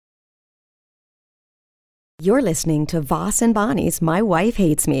You're listening to Voss and Bonnie's My Wife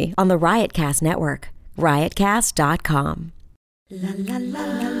Hates Me on the Riotcast Network. Riotcast.com. La la la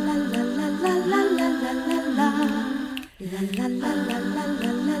la la la la la la la la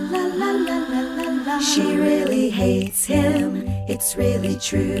la. She really hates him, it's really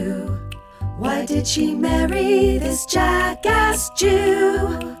true. Why did she marry this jackass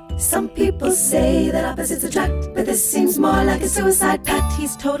Jew? Some people say that opposites attract, but this seems more like a suicide pact.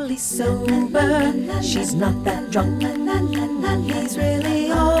 He's totally sober, she's not that drunk. He's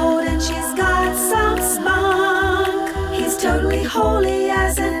really old and she's got some spunk. He's totally holy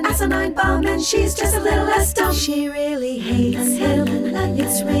as an asinine bomb, and she's just a little less dumb. She really hates him,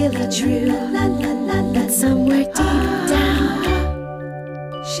 it's really true, but somewhere deep down,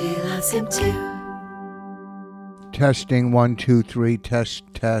 she loves him too. Testing 1 2 3.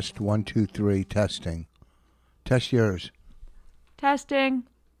 Test 1 2 3. Testing. Test yours. Testing.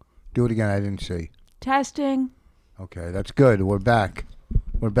 Do it again. I didn't see. Testing. Okay, that's good. We're back.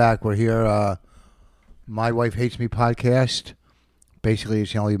 We're here. My Wife Hates Me podcast. Basically,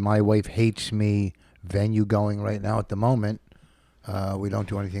 it's the only My Wife Hates Me venue going right now at the moment. We don't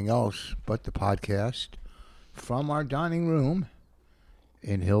do anything else but the podcast from our dining room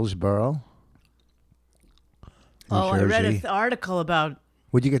in Hillsborough. I read an article about...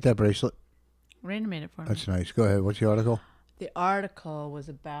 Where'd you get that bracelet? Raina made it for me. That's nice. Go ahead. What's the article? The article was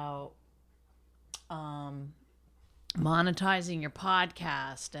about monetizing your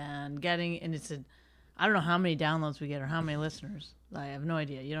podcast and getting... And it's I don't know how many downloads we get or how many listeners. I have no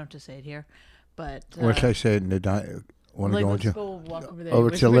idea. You don't have to say it here. But... What should I say in the let's go walk over there. Oh,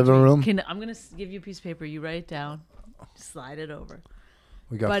 it's the living room? I'm going to give you a piece of paper. You write it down. Slide it over.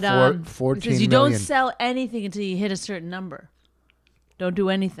 We got 14 it says you million. don't sell anything until you hit a certain number. Don't do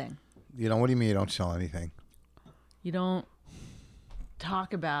anything. You know, what do you mean you don't sell anything? You don't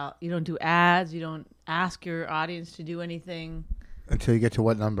talk about, you don't do ads, you don't ask your audience to do anything. Until you get to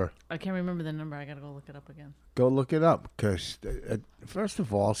what number? I can't remember the number. I got to go look it up again. Go look it up, because first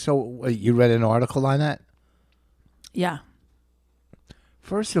of all, so you read an article on that? Yeah.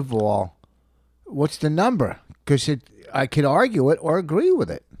 First of all, what's the number? Because I could argue it or agree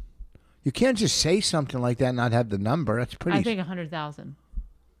with it. You can't just say something like that and not have the number. That's pretty. I think 100,000.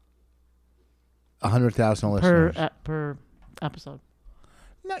 100,000 listeners per episode.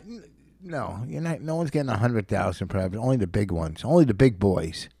 No, you're not. No one's getting 100,000 per episode. Only the big ones. Only the big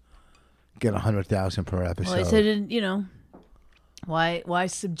boys get 100,000 per episode. Well, I said, why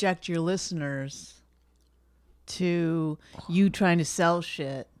subject your listeners to you trying to sell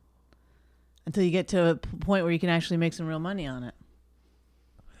shit until you get to a point where you can actually make some real money on it?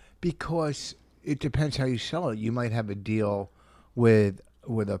 Because it depends how you sell it. You might have a deal with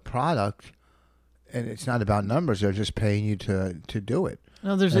a product, and it's not about numbers. They're just paying you to do it.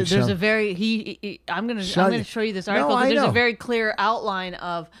 No, there's a very I'm gonna show you this article. But there's a very clear outline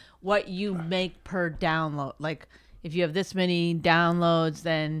of what you make per download. Like if you have this many downloads,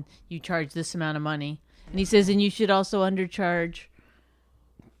 then you charge this amount of money. And he says, and you should also undercharge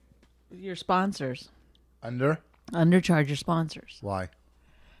your sponsors. Undercharge your sponsors. Why?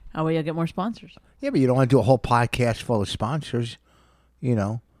 That way you'll get more sponsors. Yeah, but you don't want to do a whole podcast full of sponsors.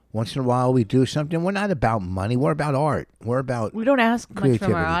 Once in a while we do something. We're not about money. We're about art. We don't ask creativity.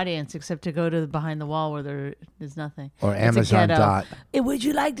 Much from our audience except to go to the behind the wall where there is nothing. Or Amazon Dot. Would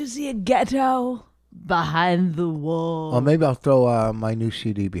you like to see a ghetto behind the wall? Well, maybe I'll throw my new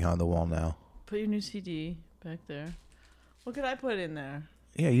CD behind the wall now. Put your new CD back there. What could I put in there?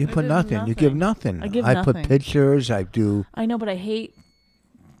 Yeah, you put nothing. You give nothing. I give nothing. I put pictures. I do. I know, but I hate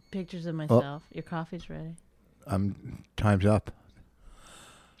pictures of myself. Your coffee's ready. Time's up.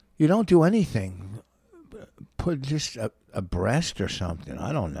 You don't do anything. Put just a breast or something.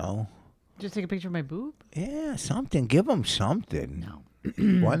 I don't know. Just take a picture of my boob? Yeah, something. Give them something. No.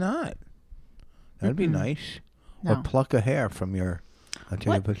 Why not? That'd be nice. No. Or pluck a hair from your... I'll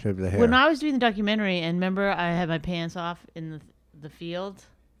take a picture of the hair. When I was doing the documentary, and remember I had my pants off in the field?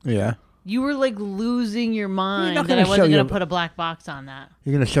 Yeah. You were like losing your mind that I wasn't going to put a black box on that.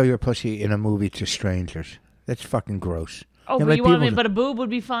 You're going to show your pussy in a movie to strangers. That's fucking gross. Oh, but you want me, but a boob would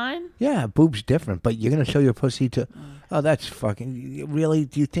be fine? Yeah, a boob's different, but you're going to show your pussy to... Oh, that's fucking... Really?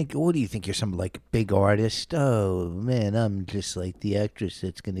 What do you think? You're some, like, big artist? Oh, man, I'm just like the actress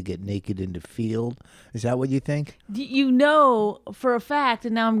that's going to get naked in the field. Is that what you think? You know for a fact,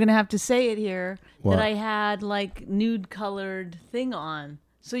 and now I'm going to have to say it here, what? That I had, like, nude-colored thing on.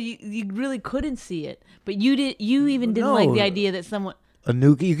 So you really couldn't see it. But you even didn't like the idea that someone...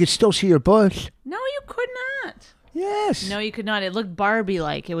 You could still see your butt. No, you could not. Yes. No, you could not. It looked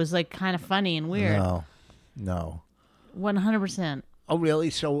Barbie-like. It was like kind of funny and weird. No. 100%. Oh, really?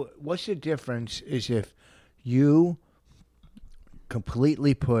 So what's the difference is if You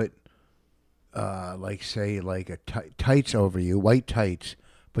completely put, like a tights over you, white tights,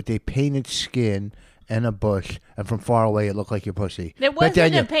 but they painted skin and a bush, and from far away it looked like your pussy. There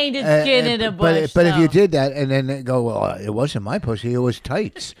wasn't a painted skin and a bush. But if you did that, and then they go, well, it wasn't my pussy, it was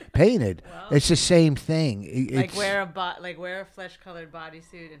tights painted. Well, it's the same thing. Like wear a flesh-colored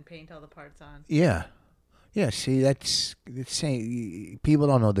bodysuit and paint all the parts on. Yeah. Yeah, see, that's saying people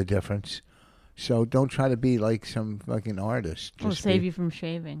don't know the difference. So don't try to be like some fucking artist. I'll save you from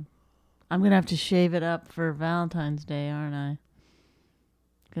shaving. I'm going to have to shave it up for Valentine's Day, aren't I?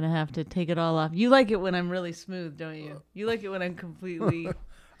 Going to have to take it all off. You like it when I'm really smooth, don't you? You like it when I'm completely...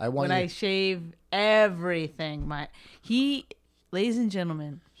 I shave everything. Ladies and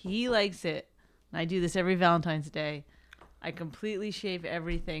gentlemen, he likes it. I do this every Valentine's Day. I completely shave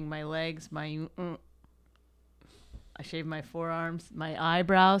everything. My legs, I shave my forearms, my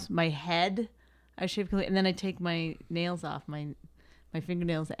eyebrows, my head. I shave completely, and then I take my nails off, my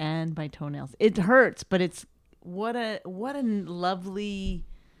fingernails and my toenails. It hurts, but it's what a lovely.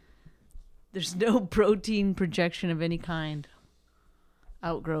 There's no protein projection of any kind,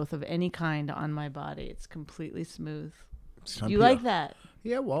 outgrowth of any kind on my body. It's completely smooth. Like that?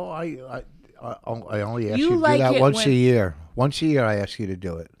 Yeah. Well, I only ask you to do that once a year. Once a year, I ask you to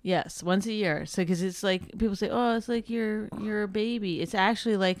do it. Yes, once a year. So, because it's like people say, "Oh, it's like you're a baby." It's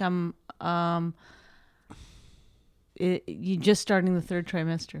actually like I'm you just starting the third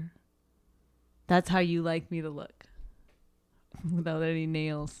trimester. That's how you like me to look, without any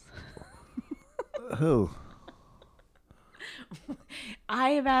nails. Who? I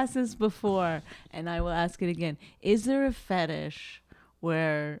have asked this before, and I will ask it again. Is there a fetish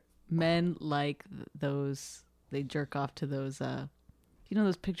where men like those? They jerk off to those.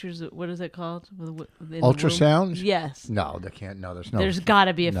 Those pictures. What is it called? Ultrasounds? Yes. No, they can't. No, there's no. There's got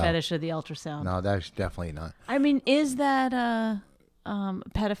to be a fetish of the ultrasound. No, that's definitely not. I mean, is that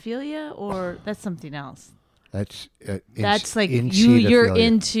pedophilia or that's something else? That's like you're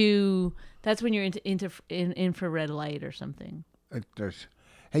into. That's when you're into infrared light or something.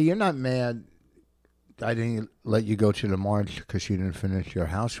 Hey, you're not mad. I didn't let you go to the march because you didn't finish your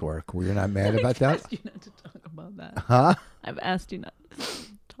housework. Were you not mad about that? I've asked you not to talk about that. Huh? I've asked you not to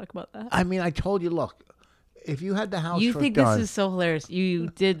talk about that. I mean, I told you, look, if you had the housework You think done, this is so hilarious. We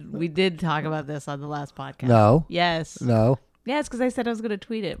did talk about this on the last podcast. No. Yes. No. Yes, because I said I was going to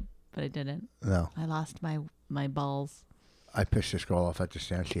tweet it, but I didn't. No. I lost my balls. I pissed this girl off at the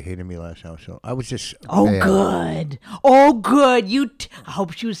stand. She hated me last house, so I was just. Oh, mad. Good. Oh, good. I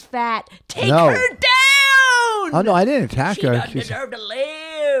hope she was fat. Take her down. Oh no, I didn't attack her. She doesn't deserve to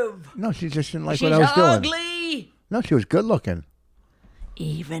live. No, she just didn't like what I was doing. She's ugly. No, she was good looking.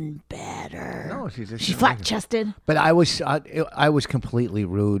 Even better. No, she's flat chested. But I was completely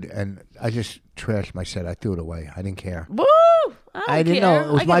rude, and I just trashed my set. I threw it away. I didn't care. Woo! I didn't know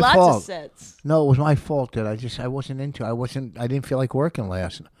it was my lots fault. Of sets. No, it was my fault that I wasn't into. I didn't feel like working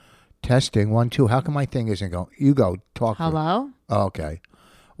last. Testing 1 2. How come my thing isn't going? You go talk. Hello. Oh, okay.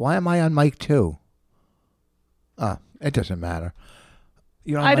 Why am I on mic 2? It doesn't matter.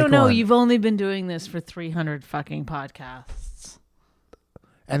 I don't know. You've only been doing this for 300 fucking podcasts.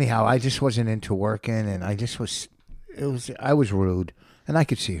 Anyhow, I just wasn't into working, and I just was. I was rude, and I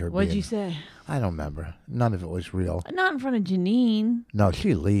could see her. What'd you say? I don't remember. None of it was real. Not in front of Janine. No,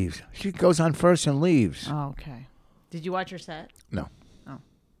 she leaves. She goes on first and leaves. Oh, okay. Did you watch her set? No. Oh.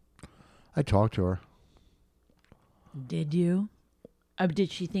 I talked to her. Did you?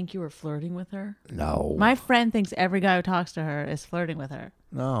 Did she think you were flirting with her? No. My friend thinks every guy who talks to her is flirting with her.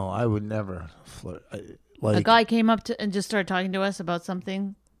 No, I would never flirt. A guy came up to and just started talking to us about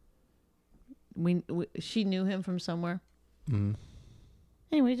something. She knew him from somewhere. Mm-hmm.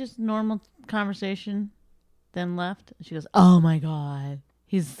 Anyway, just normal conversation. Then left. She goes, "Oh my God,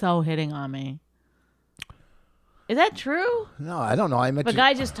 he's so hitting on me." Is that true? No, I don't know. If a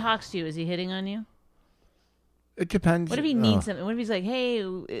guy just talks to you, is he hitting on you? It depends. What if he needs something? What if he's like, "Hey,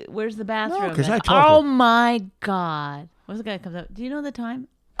 where's the bathroom?" No, because I told him. Oh my God! What's the guy that comes up? Do you know the time?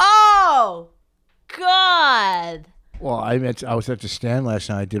 Oh God! Well, I was at the stand last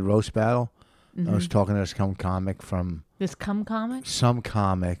night. I did roast battle. Mm-hmm. I was talking to some comic from. Some comic, some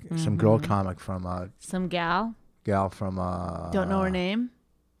girl comic from some gal from don't know her name.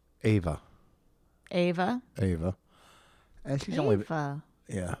 Ava, and she's Ava. only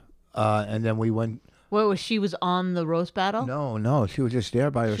and then we went. What she was on the roast battle? No, she was just there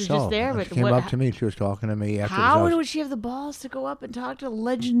by herself. She was just there, but she came up to me. She was talking to me. How would she have the balls to go up and talk to the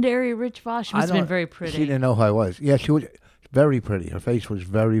legendary Rich Voss? She must have been very pretty. She didn't know who I was. Yeah, she was very pretty. Her face was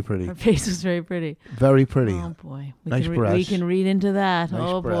very pretty. Very pretty. Very pretty. Oh boy, nice breasts. We can read into that. Nice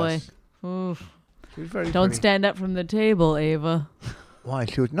oh breasts. boy. Oof. She was very Don't pretty. stand up from the table, Ava. Why?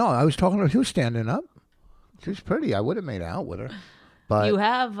 I was talking to her. She was standing up. She was pretty. I would have made out with her. But You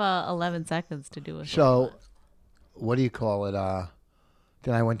have 11 seconds to do it. so, what do you call it?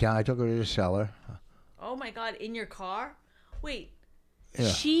 Then I went down. I took her to the cellar. Oh my God! In your car? Wait. Yeah.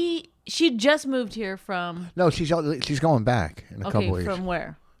 She just moved here from. No, she's going back in a couple Okay, weeks. from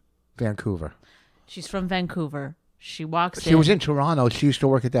where? Vancouver. She's from Vancouver. She walks She was in Toronto. She used to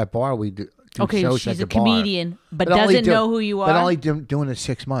work at that bar. We do Okay, shows she's at a the bar. comedian, but only doesn't know who you are. But only doing it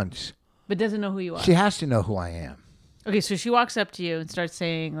 6 months. But doesn't know who you are. She has to know who I am. Okay, so she walks up to you and starts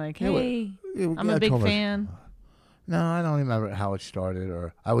saying like, "Hey, I'm a big fan." No, I don't remember how it started.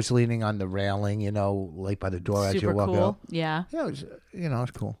 Or I was leaning on the railing, like by the door as you Super walk cool. up. Yeah. Yeah, it was,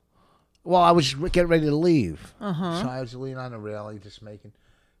 it's cool. Well, I was getting ready to leave, so I was leaning on the railing, just making.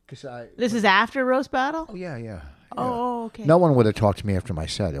 This is after roast battle. Oh yeah. Oh, okay. No one would have talked to me after my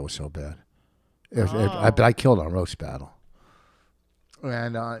set. It was so bad. But I killed on roast battle,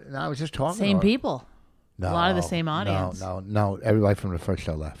 and I was just talking. Same to her. people. No, A lot of the same audience. No. Everybody from the first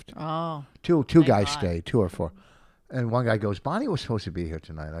show left. Oh. Two Thank guys God. stayed, 2 or 4. And one guy goes, Bonnie was supposed to be here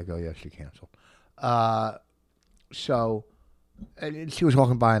tonight. I go, yeah, she canceled. And she was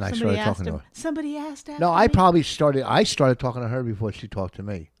walking by and I started talking to her. Somebody asked after No, I me? started talking to her before she talked to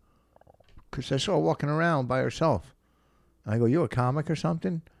me. Because I saw her walking around by herself. And I go, you a comic or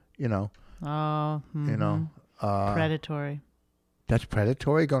something? Oh. Predatory. That's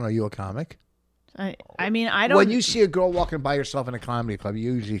predatory going, are you a comic? I mean, I don't. When you see a girl walking by herself in a comedy club,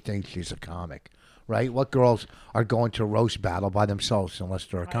 you usually think she's a comic, right? What girls are going to roast battle by themselves unless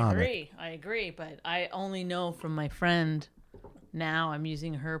they're a comic? I agree, but I only know from my friend. Now I'm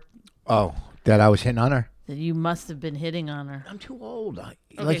using her. Oh, that I was hitting on her? That you must have been hitting on her. I'm too old.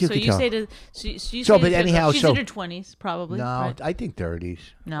 Okay, so you say to she's anyhow, in her 20s probably. No, right? I think 30s.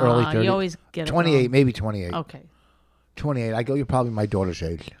 No, early 30s. you always get it 28, wrong. maybe 28. Okay. 28. I go, you're probably my daughter's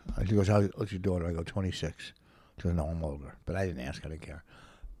age. She goes, what's your daughter? I go, 26. She goes, no, I'm older. But I didn't ask. I didn't care.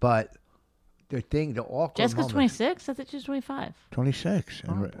 But the awkward Jessica's moment. 26? I thought she was 25. 26.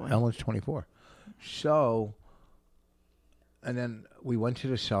 Oh, And boy. Ellen's 24. So, and then we went to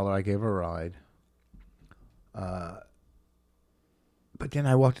the cellar. I gave her a ride. But then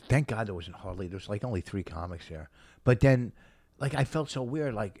I walked. Thank God there wasn't hardly. There was like only 3 comics there. But then, I felt so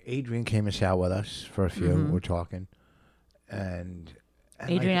weird. Like Adrian came and sat with us for a few. We're talking, and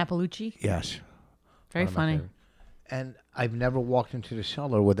Adrian Appalucci? Yes. Very One of my funny. favorite. And I've never walked into the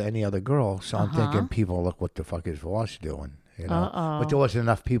cellar with any other girl, so I'm thinking, people, look what the fuck is Voss doing, But there wasn't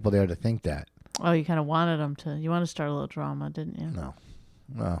enough people there to think that. Oh, you kind of wanted them to. You want to start a little drama, didn't you? No.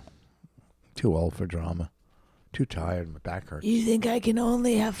 Well, too old for drama. Too tired. My back hurts. You think I can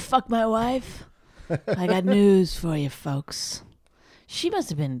only have fuck my wife? I got news for you, folks. She must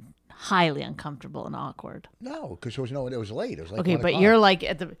have been highly uncomfortable and awkward. No, because it was late. It was like Okay, 1 but o'clock.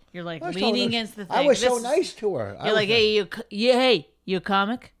 you're like leaning her- against the thing. I was This so is- nice to her. You're like, hey, you a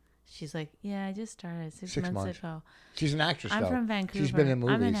comic? She's like, yeah, I just started 6 6 months months. ago. She's an actress, I'm though. from Vancouver. She's been in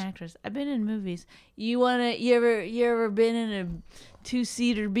movies. I'm an actress. I've been in movies. You ever been in a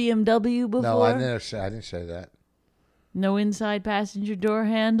 2-seater BMW before? No, I didn't say that. No inside passenger door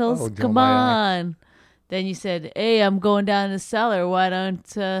handles? Oh, doing Come my on. Then you said, hey, I'm going down the cellar. Why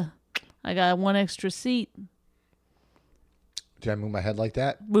don't I got 1 extra seat? Did I move my head like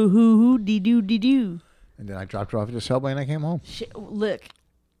that? Boo-hoo-hoo, dee-doo. And then I dropped her off at the subway and I came home. Look.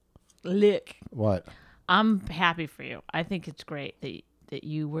 What? I'm happy for you. I think it's great that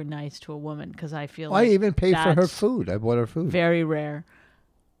you were nice to a woman because I feel I like even paid for her that's food. I bought her food. very rare.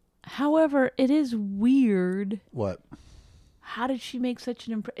 However, it is weird. What? How did she make such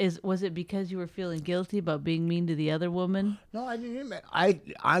an impression? Was it because you were feeling guilty about being mean to the other woman? No, I didn't.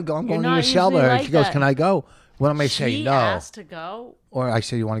 I'm going to not the cellar. usually And like she goes, that. can I go? What am I saying? She No. asked to go. Or I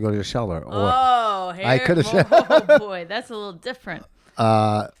said, you want to go to the cellar? Or Oh, I could have said- Oh boy, that's a little different.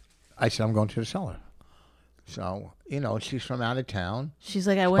 I said, I'm going to the cellar. So, she's from out of town. She's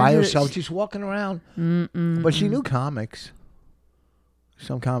like, I went By to herself, just walking around. But she knew comics.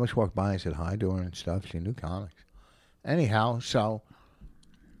 Some comics walked by and said hi to her and stuff. She knew comics. Anyhow, so.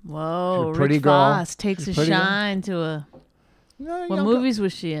 Whoa, She's a pretty Rick girl. Voss takes She's a a pretty girl. shine to a. No, What movies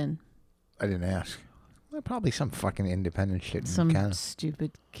was she in? I didn't ask. Well, probably some fucking independent shit in Some Canada.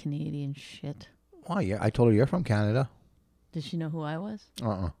 stupid Canadian shit. Why? Yeah, I told her you're from Canada. Did she know who I was?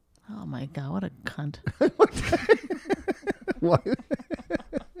 Uh-uh. Oh my god, what a cunt! What?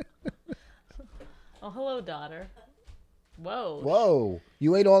 Oh, hello, daughter. Whoa. Whoa.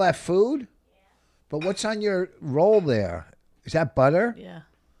 You ate all that food? But what's on your roll there? Is that butter? Yeah.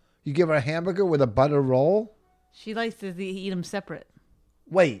 You give her a hamburger with a butter roll? She likes to eat them separate.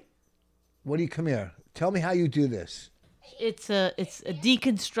 Wait. What do you come here? Tell me how you do this. It's a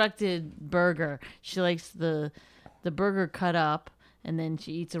deconstructed burger. She likes the burger cut up, and then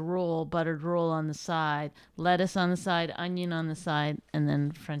she eats a roll, buttered roll on the side, lettuce on the side, onion on the side, and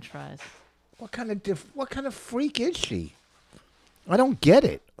then French fries. What kind of freak is she? I don't get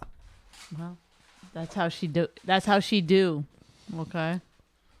it. Well, that's how she do. That's how she do. Okay.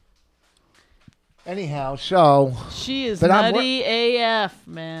 Anyhow, so she is nutty AF,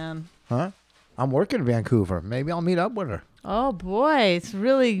 man. Huh? I'm working in Vancouver. Maybe I'll meet up with her. Oh boy, it's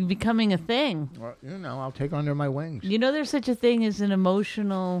really becoming a thing. Well, I'll take her under my wings. You know, there's such a thing as an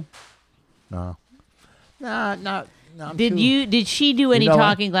emotional. No. No. Did she do any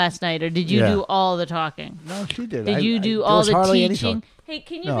talking last night, or did you do all the talking? No, she did. Did you do all the teaching? Hey,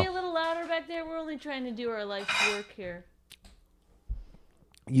 can you be a little louder back there? We're only trying to do our life's work here.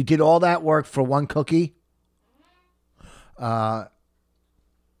 You did all that work for one cookie?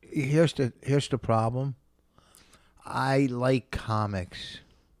 Here's the problem. I like comics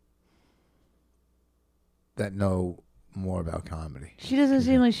that know more about comedy. She doesn't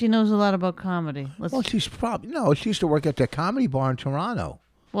seem like she knows a lot about comedy. She used to work at the Comedy Bar in Toronto.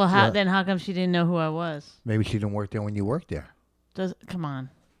 Well, how come she didn't know who I was? Maybe she didn't work there when you worked there. Come on.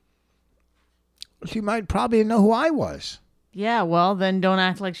 She might probably know who I was. Yeah, well, then don't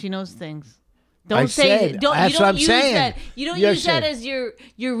act like she knows things. You don't use that as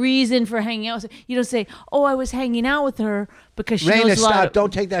your reason for hanging out. You don't say, "Oh, I was hanging out with her because she knows a lot." Stop!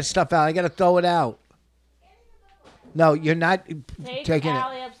 Don't take that stuff out. I got to throw it out. No, you're not taking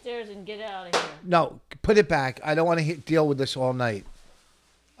Allie upstairs and get out of here. No, put it back. I don't want to deal with this all night.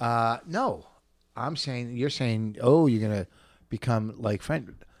 No, you're saying, oh, you're gonna become like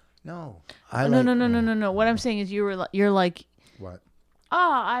friend. No, No. What I'm saying is you're like what?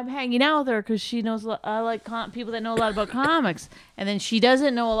 Oh, I'm hanging out with her because she knows. I like people that know a lot about comics, and then she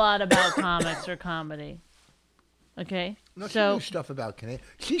doesn't know a lot about comics or comedy. Okay, no, she knows stuff about Canada.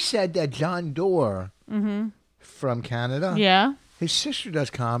 She said that John Doerr from Canada, his sister does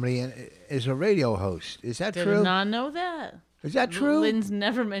comedy and is a radio host. Is that true? Did not know that. Is that true? Lynn's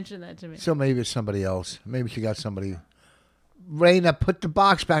never mentioned that to me. So maybe it's somebody else. Maybe she got somebody. Raina, put the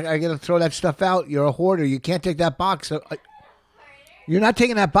box back. I got to throw that stuff out. You're a hoarder. You can't take that box. You're not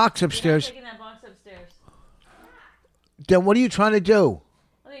taking that box upstairs. I'm taking that box upstairs. Then what are you trying to do?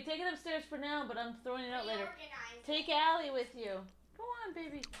 Okay, take it upstairs for now, but I'm throwing it out later. Take Allie with you. Go on,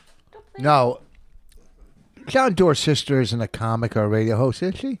 baby. Go play. No. John Doerr's sister isn't a comic or a radio host,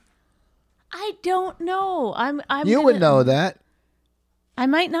 is she? I don't know. You would know that. I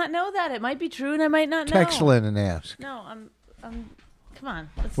might not know that. It might be true, and I might not know. Text Lynn and ask. No, I'm. Come on.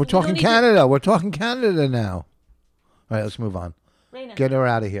 We're talking Canada. We're talking Canada now. All right, let's move on. Raina, get her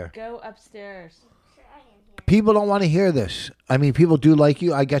out of here. Go upstairs. People don't want to hear this. I mean, people do like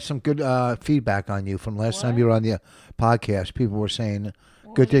you. I got some good feedback on you from last time you were on the podcast. People were saying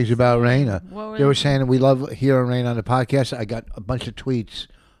good things about Raina. They were saying we love hearing Raina on the podcast. I got a bunch of tweets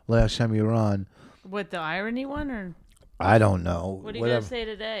last time you were on. What, the irony one or? I don't know. What are you going to say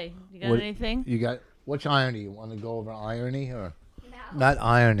today? You got anything? You got what's irony? You want to go over irony or not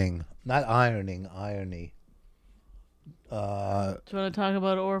ironing? Not ironing. Irony. Do you want to talk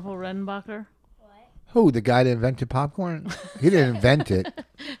about Orville Redenbacher? Who, the guy that invented popcorn? He didn't invent it.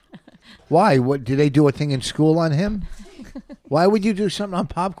 Why? What did they do a thing in school on him? Why would you do something on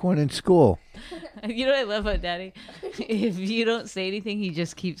popcorn in school? You know what I love about Daddy? If you don't say anything, he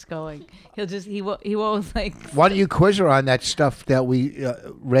just keeps going. He won't like. Why don't you quiz her on that stuff that we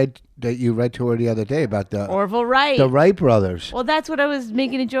read that you read to her the other day about the Orville Wright, the Wright brothers? Well, that's what I was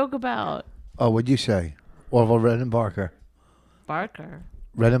making a joke about. Oh, what'd you say? Orville Redenbacher. Barker.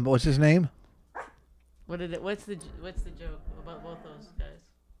 What's his name? What's the joke about both those guys?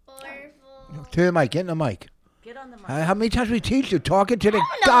 Orville. To the mic. Get in the mic. Get on the mic. How many times we teach you talking to the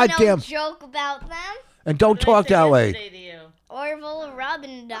goddamn goddamn joke about them? And don't talk that way. Orville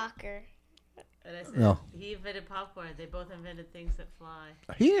Redenbacher. No. He invented popcorn. They both invented things that fly.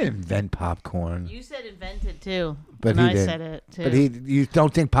 He didn't invent popcorn. You said invented too. But and he I did. said it too. But you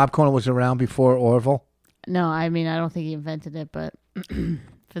don't think popcorn was around before Orville? No, I mean I don't think he invented it, but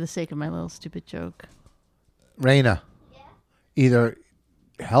for the sake of my little stupid joke. Raina, either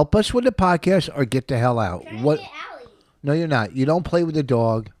help us with the podcast or get the hell out. What? To get Allie. No, you're not. You don't play with the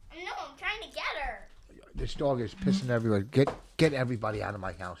dog. No, I'm trying to get her. This dog is pissing everywhere. Get everybody out of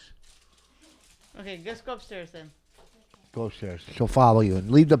my house. Okay, let's go upstairs then. Go upstairs. She'll follow you and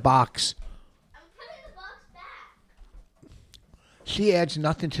leave the box. I'm putting the box back. She adds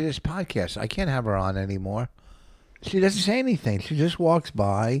nothing to this podcast. I can't have her on anymore. She doesn't say anything. She just walks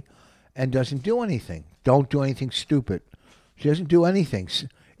by and doesn't do anything. Don't do anything stupid. She doesn't do anything.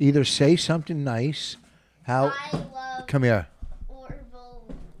 Either say something nice. How? I love Come here. Orville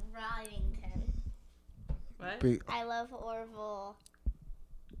Reddington. What? I love Orville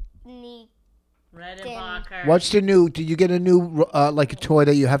Redenbacher. What's the new? Did you get a new like a toy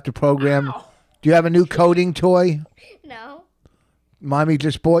that you have to program? Ow. Do you have a new coding toy? No, Mommy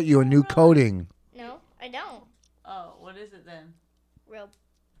just bought you a new coding. no, I don't. Oh, what is it then?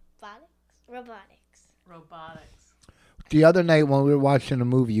 Robotics. The other night when we were watching a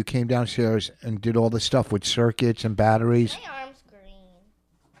movie, you came downstairs and did all the stuff with circuits and batteries. My arm's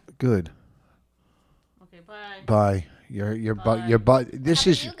green. Good. Okay, bye. Bye. This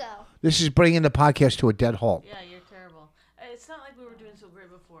is You go. this is bringing the podcast to a dead halt. Yeah, you're terrible. It's not like we were doing so great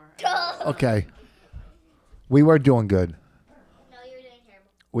before. Okay. We were doing good. No, you're doing terrible.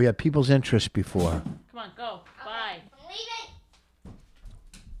 We had people's interest before. Come on, go. Bye. I'm leaving.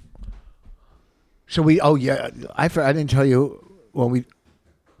 So I didn't tell you when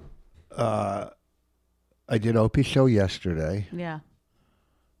I did Opie's show yesterday. Yeah.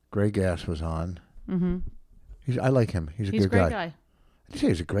 Greg Gass was on. Mm-hmm. I like him. He's a He's a good great guy. guy. I'd say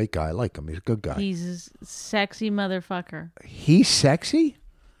he's a great guy. I like him. He's a good guy. He's a sexy motherfucker. He's sexy?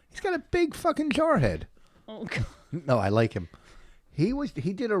 He's got a big fucking jarhead. Oh, God. No, I like him. He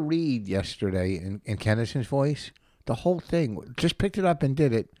did a read yesterday in Kennison's voice. The whole thing. Just picked it up and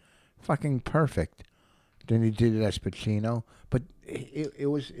did it. Fucking perfect. Then he did it as Pacino. But it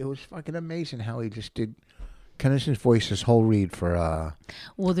was fucking amazing how he just did Kennison's voice this whole read for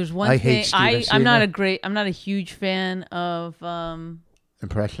Well, there's one I thing. hate Steven I'm not Seagal. I'm not a huge fan of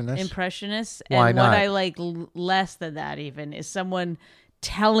Impressionist. impressionists. Why And not? what I like less than that even is someone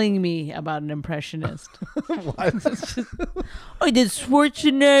telling me about an impressionist. What? I did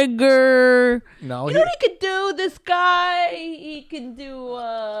Schwarzenegger. No, You know what he could do? This guy, he can do.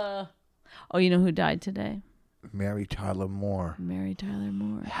 Oh, you know who died today? Mary Tyler Moore. Mary Tyler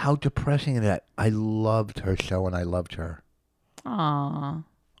Moore. How depressing is that? I loved her show and I loved her. Aw,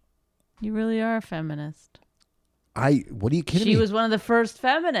 you really are a feminist. What are you kidding me? She was one of the first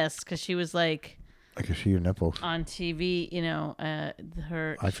feminists because she was like I can see your nipples. on TV. You know,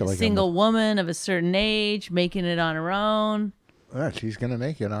 her I feel like single woman of a certain age making it on her own. Yeah, she's gonna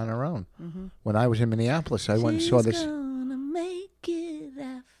make it on her own. Mm-hmm. When I was in Minneapolis, I went and saw this. Gonna make it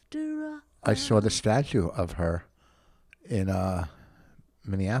after all. I saw the statue of her in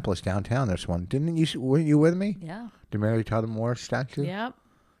Minneapolis downtown. There's one. Didn't you? Weren't you with me? Yeah. The Mary Tyler Moore statue. Yep.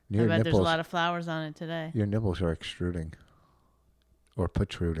 Your I bet nipples. there's a lot of flowers on it today. Your nipples are extruding, or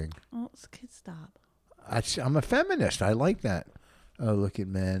protruding. Oh, stop. I'm a feminist. I like that. Oh, look at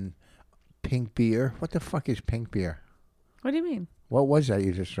men. Pink beer. What the fuck is pink beer? What do you mean? What was that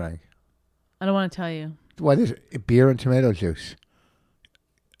you just drank? I don't want to tell you. What is it? Beer and tomato juice.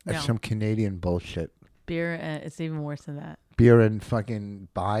 That's No. some Canadian bullshit. Beer, it's even worse than that. Beer and fucking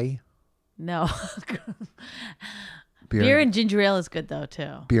bye. No. Beer and ginger ale is good, though,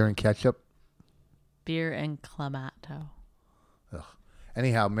 too. beer and ketchup. Beer and Clamato. Ugh.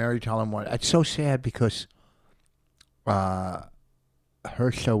 Anyhow, Mary Tyler Moore. It's so sad because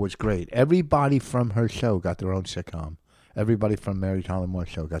her show was great. Everybody from her show got their own sitcom. Everybody from Mary Tyler Moore's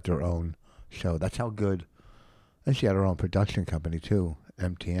show got their own show. That's how good. And she had her own production company, too.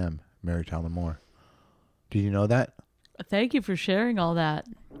 MTM, Mary Tyler Moore. Did you know that? Thank you for sharing all that.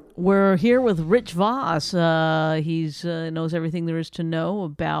 We're here with Rich Voss. He's knows everything there is to know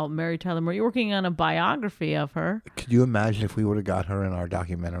about Mary Tyler Moore. You're working on a biography of her. Could you imagine if we would have got her in our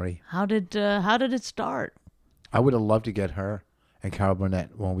documentary? How did it start? I would have loved to get her and Carol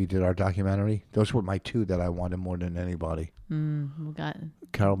Burnett when we did our documentary. Those were my two that I wanted more than anybody. We got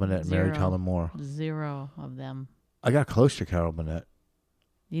Carol Burnett and Mary Zero. Tyler Moore. 0 of them. I got close to Carol Burnett.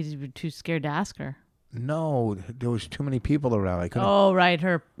 You were too scared to ask her. No, there was too many people around. I couldn't. Oh, right.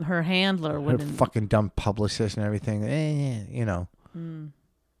 Her handler Her wouldn't. fucking dumb publicist and everything. You know.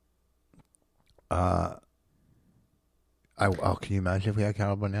 Can you imagine if we had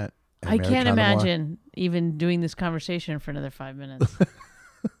Carol Burnett? and I Mary can't Tyler Moore? imagine even doing this conversation for another 5 minutes.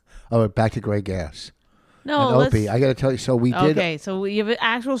 Oh, back to Greg Gass. No, and let's. Opie. I got to tell you. So we did. Okay, so you have an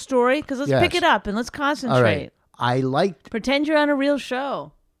actual story? Because let's Yes. pick it up and let's concentrate. All right. I liked. Pretend you're on a real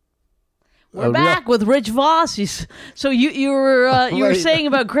show. We're A real- back with Rich Voss. So you were Wait. saying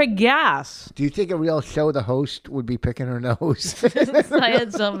about Greg Gass. Do you think a real show the host would be picking her nose? I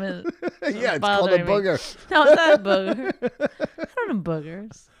had something. Yeah, it's called a bothering me. booger. No, it's not a booger. I don't know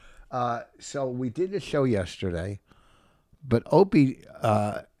boogers. So we did the show yesterday, but Opie,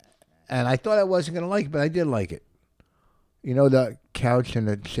 and I thought I wasn't going to like it, but I did like it. You know the couch and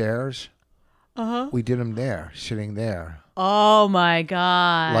the chairs? Uh-huh. We did them there, sitting there. Oh my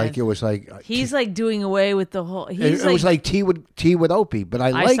God! Like it was like he's like doing away with the whole. It was like tea with Opie, but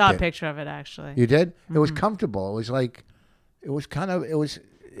I liked it. I saw a picture of it actually. You did? It was comfortable. It was like, it was kind of,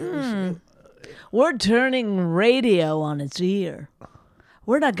 We're turning radio on its ear.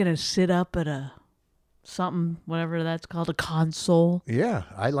 We're not going to sit up at a something, whatever that's called, a console. Yeah,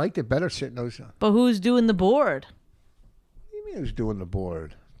 I liked it better sitting those. But who's doing the board? What do you mean who's doing the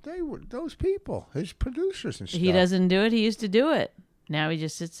board? They were those people, his producers and stuff. He doesn't do it. He used to do it. Now he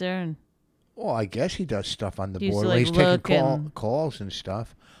just sits there and. Well, I guess he does stuff on the He used board. to, like, He's taking look and- calls and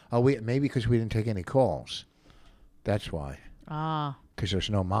stuff. Oh, maybe because we didn't take any calls. That's why. Ah, Because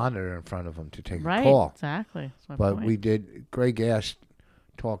there's no monitor in front of him to take right. a call. Exactly. That's my But point. we did. Greg Gass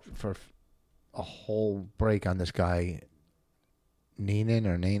talked for a whole break on this guy,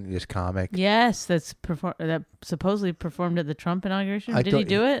 this comic. Yes, that supposedly performed at the Trump inauguration. Did he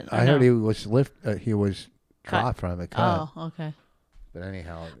do it? I heard he was he was Cut. caught from it. Cut. Oh, okay. But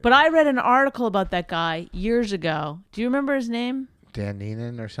anyhow. But I read an article about that guy years ago. Do you remember his name? Dan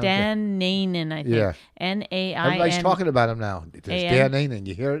Neenan or something? Dan Nainen, I think. Yeah. N-A-I-N. Everybody's talking about him now. It's A-N. Dan Neenan.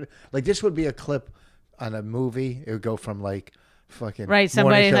 You hear it? Like, this would be a clip on a movie. It would go from, like, fucking... Right,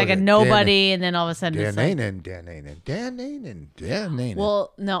 somebody's like a nobody, and then all of a sudden Dan it's like... Dan Neenan.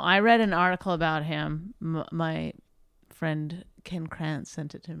 Well, no, I read an article about him. My friend Ken Krantz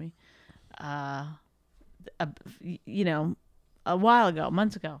sent it to me. A while ago,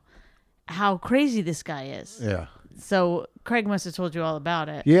 months ago. How crazy this guy is. Yeah. So Craig must have told you all about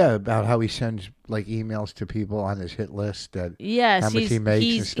it. Yeah, about how he sends like emails to people on his hit list that yes, how much he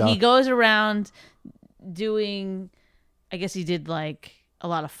makes and stuff. He goes around doing, I guess he did like a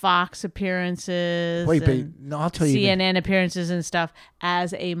lot of Fox appearances. Wait, but and no, I'll tell you. CNN appearances and stuff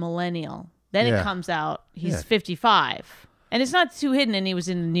as a millennial. Then Yeah. it comes out he's Yeah. 55. And it's not too hidden. And he was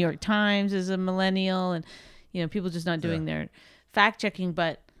in the New York Times as a millennial. And, people just not doing their fact checking.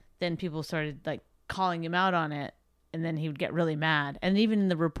 But then people started like calling him out on it. And then he would get really mad. And even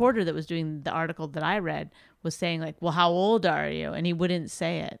the reporter that was doing the article that I read was saying like, well, how old are you? And he wouldn't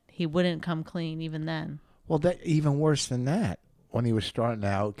say it. He wouldn't come clean even then. Well, that even worse than that. When he was starting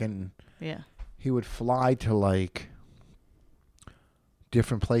out, and he would fly to like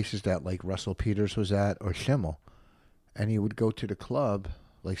different places that like Russell Peters was at or Schimmel, and he would go to the club,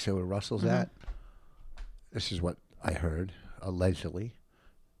 like say where Russell's at. This is what I heard allegedly.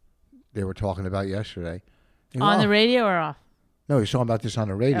 They were talking about yesterday. On the radio or off? No, he was talking about this on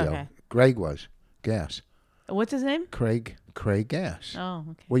the radio. Okay. Greg was Gass. What's his name? Craig Gass. Oh,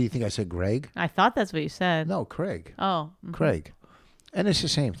 okay. What do you think I said, Greg? I thought that's what you said. No, Craig. Oh. Mhm. Craig. And it's the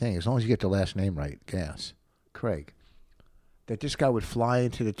same thing, as long as you get the last name right, Gass. Craig. That this guy would fly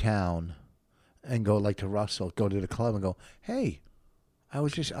into the town and go like to Russell, go to the club and go, hey, I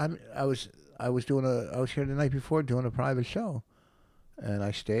was here the night before doing a private show. And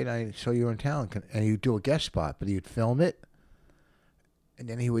I stayed, I saw you were in town. And he'd do a guest spot, but he'd film it. And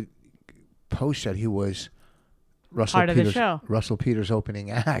then he would post that he was Russell Peters'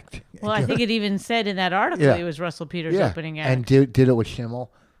 opening act. Well, I think it even said in that article it was Russell Peters' opening act. And did it with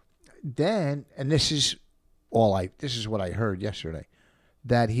Schimmel. Then, and this is what I heard yesterday,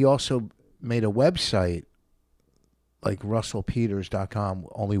 that he also made a website like russellpeters.com,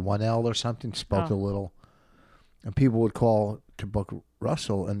 only one L or something, spelled a little. And people would call to book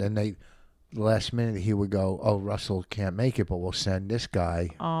Russell, and then the last minute he would go, oh, Russell can't make it, but we'll send this guy.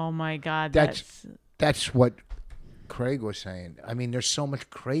 Oh, my God. That's what Craig was saying. I mean, there's so much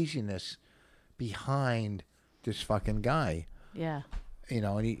craziness behind this fucking guy. Yeah.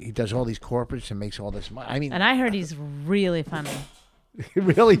 And he does all these corporates and makes all this money. I mean, and I heard he's really funny.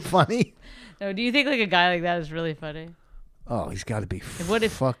 Really funny? No, do you think like a guy like that is really funny? Oh, he's got to be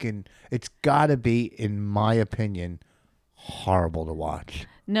it's got to be, in my opinion, horrible to watch.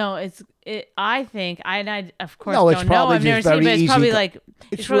 No, I think, I of course no, don't know. I've never seen it, but it's probably like,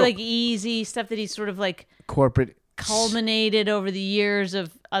 it's probably real, like easy stuff that he's sort of like corporate culminated over the years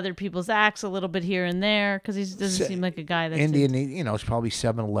of other people's acts a little bit here and there, because he doesn't seem like a guy that's Indian. It's probably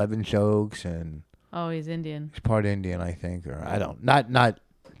 7-Eleven jokes, and he's Indian. He's part Indian, I think, or I don't not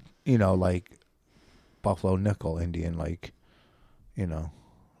like Buffalo Nickel Indian, like .com.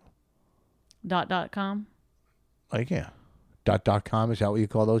 Like .com, is that what you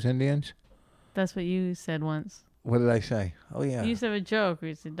call those Indians? That's what you said once. What did I say? Oh yeah. You said a joke where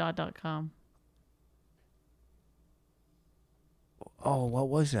you said .com. Oh, what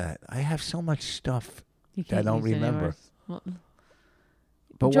was that? I have so much stuff that I don't remember. Well,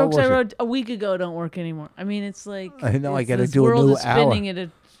 but jokes I wrote a week ago don't work anymore. I mean, it's like I know I got to do a new hour. World is spinning at a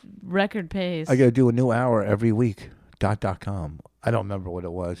record pace. I got to do a new hour every week. .com. I don't remember what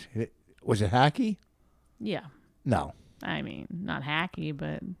it was. Was it hacky? Yeah. No. I mean, not hacky,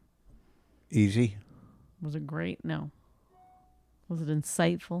 but Easy. was it great? No. Was it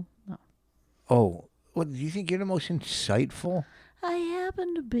insightful? No. Oh, what do you think you're the most insightful? I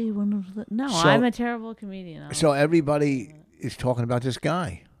happen to be one of the. No, So- I'm a terrible comedian. So everybody is talking about this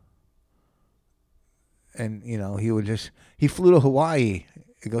guy. And, he flew to Hawaii.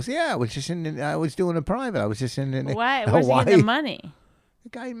 He goes, yeah, I was doing a private. I was just in Why? Hawaii. Where's he getting the money? The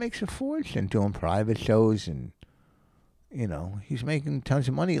guy makes a fortune doing private shows and, he's making tons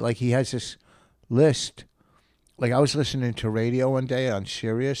of money. Like, he has this list. Like, I was listening to radio one day on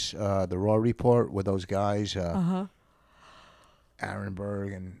Sirius, the Raw Report with those guys, Aaron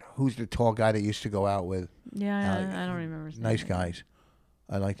Berg, and who's the tall guy that used to go out with? Yeah, I don't remember his name. Nice guys.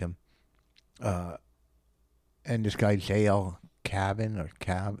 I liked him. And this guy, JL Cabin or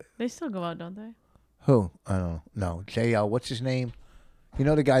Cab. They still go out, don't they? Who? I don't know. No, JL. What's his name? You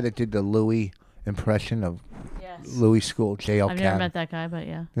know the guy that did the Louis impression of Louis School? JL I've Cabin. never met that guy, but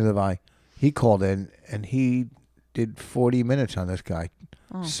yeah. Neither have I. He called in and he did 40 minutes on this guy,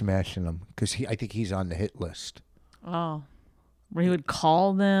 smashing him because I think he's on the hit list. Oh. Where he would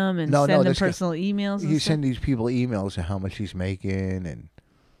call them and send them personal emails. He send these people emails of how much he's making and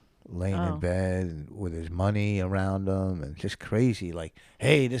laying in bed and with his money around him and just crazy. Like,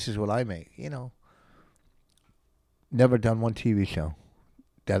 hey, this is what I make. Never done one TV show,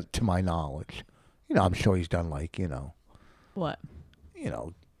 that to my knowledge. I'm sure he's done What?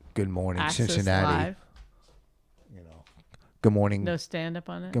 Good Morning Access Cincinnati. Live? Good Morning. No stand up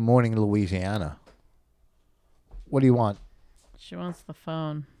on it? Good Morning Louisiana. What do you want? She wants the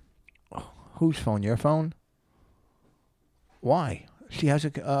phone. Whose phone? Your phone? Why? She has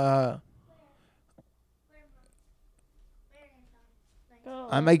a.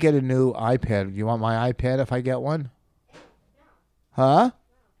 I might get a new iPad. You want my iPad if I get one? Huh?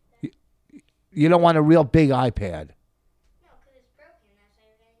 You don't want a real big iPad?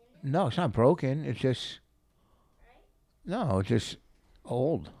 No, it's not broken. It's just. No, it's just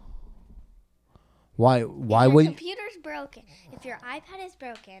old. Why would? Your computer's broken. If your iPad is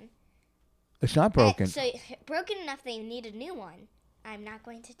broken. It's not broken. So broken enough that you need a new one. I'm not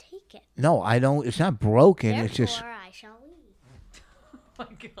going to take it. No, I don't. It's not broken. Therefore, it's just. I shall leave. Oh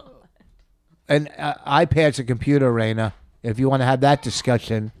my God. An iPad's a computer, Raina. If you want to have that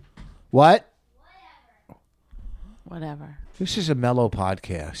discussion. What? Whatever. This is a mellow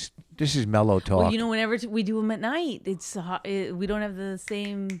podcast. This is mellow talk. Well, whenever we do them at night, we don't have the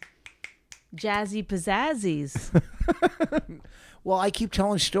same jazzy pizzazzis. Well, I keep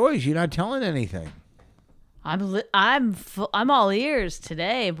telling stories. You're not telling anything. I'm all ears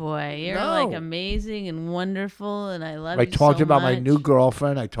today, boy. You're No. like amazing and wonderful, and I love I you talked so about my much. new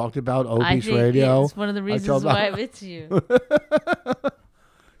girlfriend. I talked about I Obie's think radio. it's one of the reasons why it's you.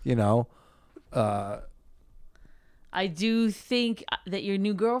 I do think that your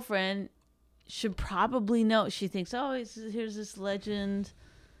new girlfriend should probably know. She thinks, here's this legend,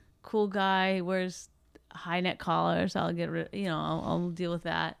 cool guy, wears high neck collars. I'll get rid. I'll deal with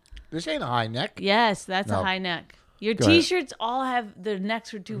that. This ain't a high neck. Yes, that's No. a high neck. Your Go ahead. T-shirts all have their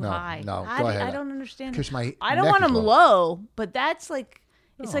necks are too high. No, go ahead. I don't understand. 'Cause my I don't neck want is them low. low, but that's like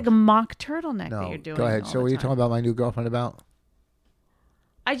it's like a mock turtleneck that No, you're doing. go ahead. all So, the what are you time. talking about my new girlfriend about?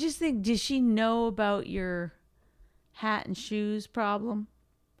 I just think, does she know about your hat and shoes problem?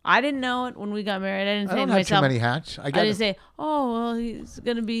 I didn't know it when we got married. I didn't I say don't to have myself. too many hats. I I didn't say, he's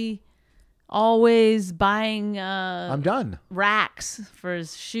gonna be always buying I'm done. racks for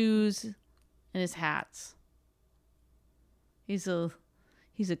his shoes and his hats. He's a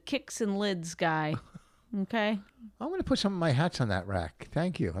kicks and lids guy. Okay. I'm going to put some of my hats on that rack.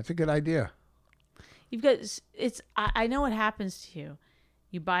 Thank you. That's a good idea. You've got I know what happens to you.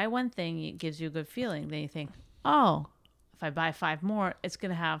 You buy one thing, it gives you a good feeling. Then you think, if I buy 5 more, it's going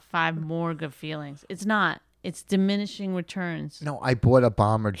to have 5 more good feelings. It's not. It's diminishing returns. No, I bought a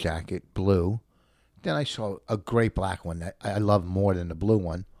bomber jacket, blue. Then I saw a great black one that I love more than the blue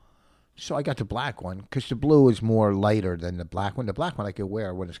one. So I got the black one because the blue is more lighter than the black one. The black one I could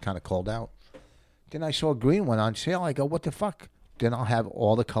wear when it's kind of cold out. Then I saw a green one on sale. I go, what the fuck? Then I'll have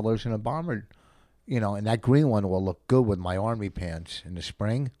all the colors in a bomber, and that green one will look good with my army pants in the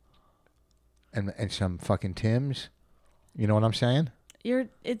spring and some fucking Timbs. You know what I'm saying?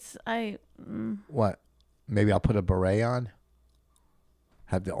 What? Maybe I'll put a beret on.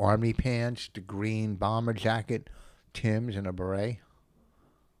 Have the army pants, the green bomber jacket, Timbs, and a beret.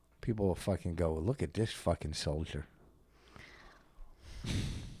 People will fucking go, look at this fucking soldier. Do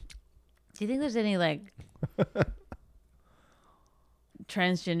you think there's any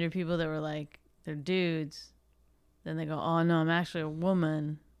transgender people that were like, they're dudes, then they go, oh no, I'm actually a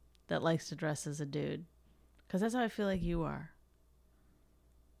woman that likes to dress as a dude? Because that's how I feel like you are.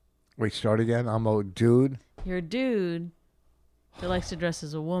 Wait, start again. I'm a dude. You're a dude that likes to dress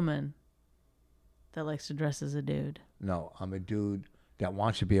as a woman that likes to dress as a dude. No, I'm a dude that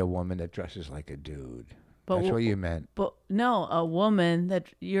wants to be a woman that dresses like a dude. That's what you meant. But no, a woman that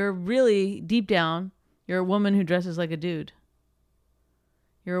you're really deep down, you're a woman who dresses like a dude.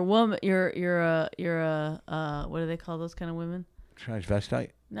 You're a woman. You're a what do they call those kind of women?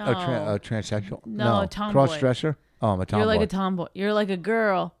 Transvestite? No. Transsexual? No, a tomboy. Cross-dresser? Oh, I'm a tomboy. You're like a tomboy. You're like a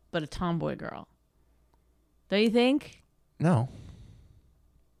girl, but a tomboy girl. Don't you think? No.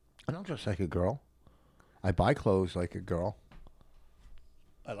 I don't dress like a girl. I buy clothes like a girl.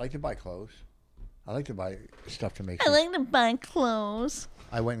 I like to buy clothes. I like to buy stuff to make. I like to buy clothes.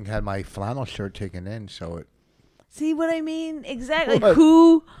 I went and had my flannel shirt taken in, so it. See what I mean? Exactly.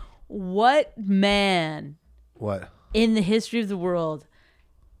 What? What man? What? In the history of the world.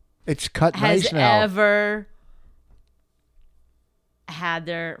 It's cut nice now. Has ever had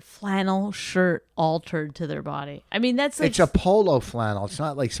their flannel shirt altered to their body? I mean, that's like... It's a polo flannel. It's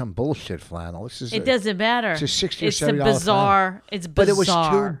not like some bullshit flannel. It doesn't matter. It's a $60 or $70 flannel. It's bizarre. But it was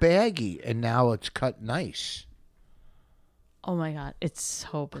too baggy, and now it's cut nice. Oh, my God. It's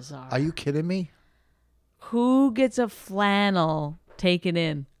so bizarre. Are you kidding me? Who gets a flannel taken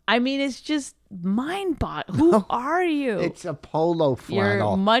in? I mean, it's just mind-boggling. Who are you? It's a polo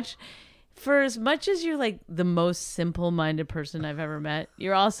flannel. For as much as you're like the most simple-minded person I've ever met,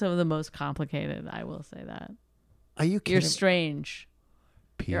 you're also the most complicated. I will say that. Are you kidding? You're strange.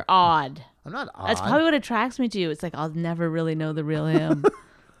 You're odd. I'm not odd. That's probably what attracts me to you. It's like I'll never really know the real him.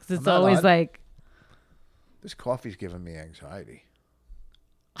 'Cause it's always odd. Like... This coffee's giving me anxiety.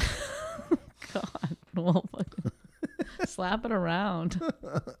 God. Well, slap it around.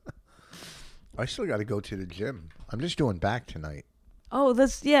 I still got to go to the gym. I'm just doing back tonight. Oh,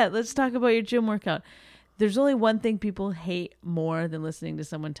 let's talk about your gym workout. There's only one thing people hate more than listening to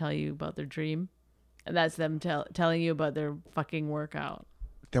someone tell you about their dream, and that's them telling you about their fucking workout.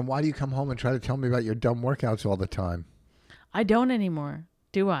 Then why do you come home and try to tell me about your dumb workouts all the time? I don't anymore.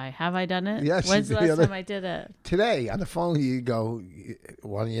 Do I? Have I done it? Yes. When's the last time I did it? Today on the phone, you go,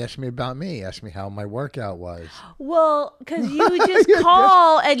 why don't you ask me about me? Ask me how my workout was. Well, because you just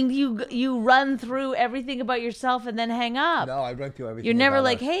call and you run through everything about yourself and then hang up. No, I run through everything. You're never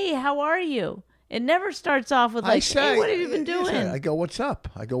like, us. hey, how are you? It never starts off with like, hey, what have you been doing? I go, what's up?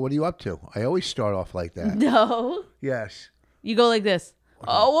 I go, what are you up to? I always start off like that. No. Yes. You go like this.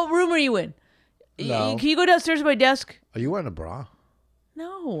 Oh, what room are you in? No. Can you go downstairs to my desk? Are you wearing a bra?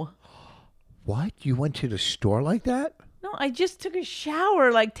 No. What? You went to the store like that? No, I just took a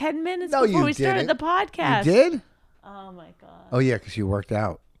shower like 10 minutes before we started the podcast. You did? Oh, my God. Oh, yeah, because you worked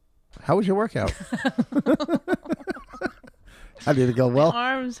out. How was your workout? How did it go well?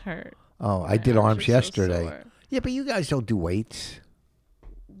 My arms hurt. Oh, I did arms yesterday. So yeah, but you guys don't do weights.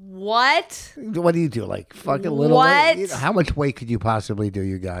 What? What do you do? Like fucking little what? Weight? How much weight could you possibly do,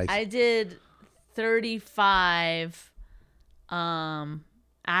 you guys? I did 35.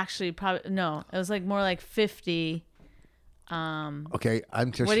 Actually, probably no. It was like more like 50. Okay,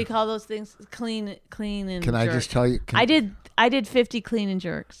 I'm just. What do you call those things? Clean and. Can jerk. I just tell you? I did 50 clean and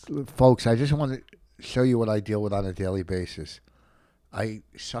jerks. Folks, I just want to show you what I deal with on a daily basis. I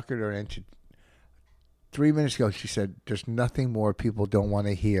suckered her into 3 minutes ago. She said, "There's nothing more people don't want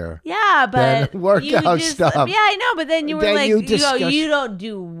to hear." Yeah, but workout stuff. Yeah, I know. But then you were like, you don't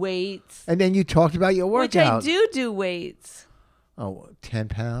do weights. And then you talked about your workout. Which I do weights. Oh, 10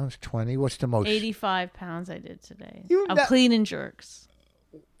 pounds, 20. What's the most? 85 pounds I did today. Clean and jerks.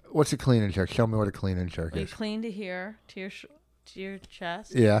 What's a clean and jerk? Show me what a clean and jerk is. You clean to here, to your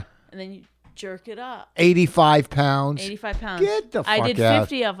chest. Yeah. And then you jerk it up. 85 pounds. 85 pounds. Get the fuck out. I did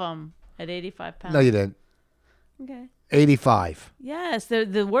 50 of them at 85 pounds. No, you didn't. Okay. 85. Yes,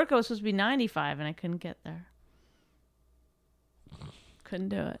 the workout was supposed to be 95, and I couldn't get there. Couldn't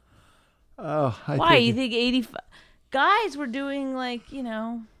do it. Oh, why? You think 85? Guys were doing like,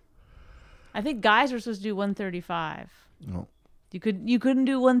 I think guys were supposed to do 135. No. You couldn't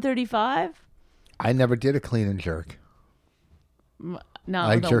do 135? I never did a clean and jerk. No,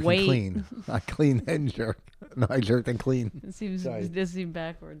 I jerk weight. and clean. I clean and jerk. No, I jerk and clean. This seems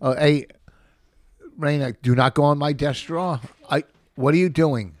backwards. Oh, hey, Raina, do not go on my desk drawer. What are you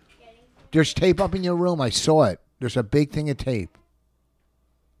doing? There's tape up in your room. I saw it. There's a big thing of tape.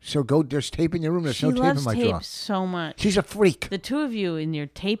 So go. There's tape in your room. There's no tape in my drawer. She loves tape so much. She's a freak. The two of you in your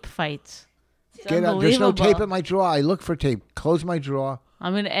tape fights. Get up. There's no tape in my drawer. I look for tape. Close my drawer.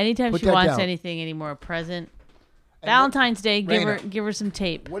 I'm gonna. Anytime she wants anything anymore, a present, Valentine's Day, give her some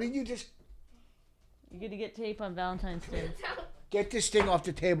tape. What did you just? You're gonna get tape on Valentine's Day. Get this thing off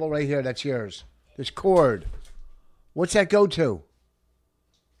the table right here. That's yours. This cord. What's that go to?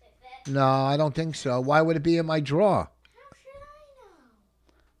 No, I don't think so. Why would it be in my drawer? How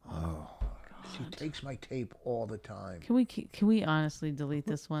should I know? Oh, she takes my tape all the time. Can we honestly delete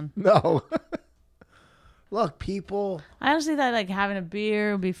this one? No. Look, people. I honestly thought like having a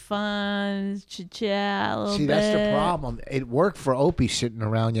beer would be fun, chit chat a little bit. See, that's the problem. It worked for Opie sitting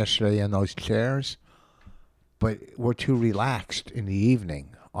around yesterday in those chairs, but we're too relaxed in the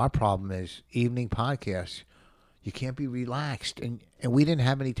evening. Our problem is evening podcasts. You can't be relaxed, and we didn't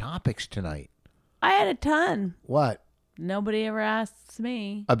have any topics tonight. I had a ton. What? Nobody ever asks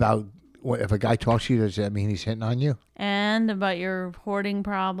me. About what? If a guy talks to you, does that mean he's hitting on you? And about your hoarding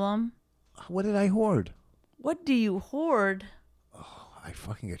problem. What did I hoard? What do you hoard? Oh, I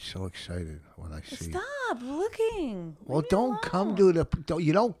fucking get so excited when I see. Stop looking. Well, Leave me don't alone. come to the.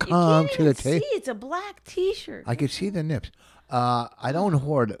 You don't You come can't to the even see. table. It's a black T-shirt. I could see the nips. I don't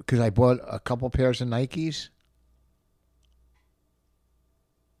hoard because I bought a couple pairs of Nikes.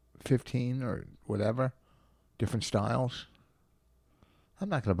 15 or whatever, different styles. I'm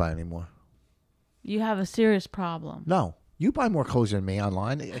not going to buy any more. You have a serious problem. No, you buy more clothes than me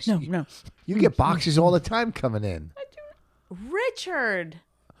online. No. You get boxes all the time coming in. Richard.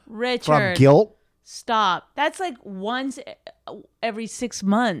 From Guilt. Stop. That's like once every 6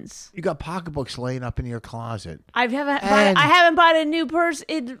 months. You got pocketbooks laying up in your closet. I haven't bought a new purse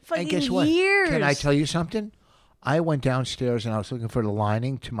in fucking And guess what? years. Can I tell you something? I went downstairs and I was looking for the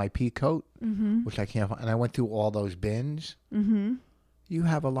lining to my pea coat, which I can't find. And I went through all those bins. Mm-hmm. You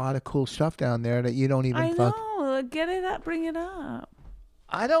have a lot of cool stuff down there that you don't even I know. Get it up. Bring it up.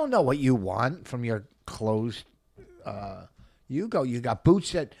 I don't know what you want from your clothes. You got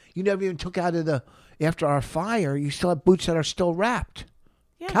boots that you never even took out of the, after our fire, you still have boots that are still wrapped.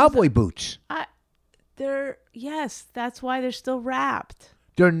 Yeah, Cowboy boots. Yes, that's why they're still wrapped.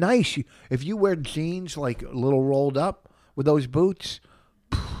 They're nice. If you wear jeans like a little rolled up with those boots,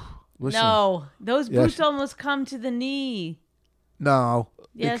 listen. No, those boots almost come to the knee. No.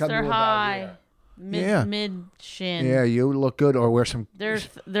 Yes, come they're to about high. here. Mid shin. Yeah, you look good. Or wear some. They're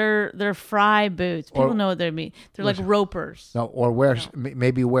fry boots. People know what they mean. They're like ropers. No, or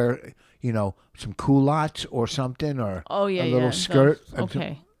maybe wear some culottes or something, or a little skirt.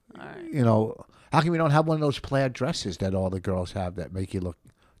 Okay. All right. How come we don't have one of those plaid dresses that all the girls have that make you look,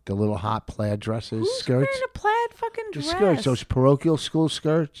 the little hot plaid dresses, Who's skirts? wearing a plaid fucking dress? The skirts, those parochial school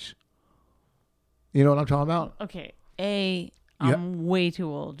skirts. You know what I'm talking about? Okay. I'm way too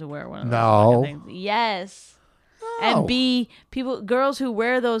old to wear one of those. No. Things. Yes. No. And B, girls who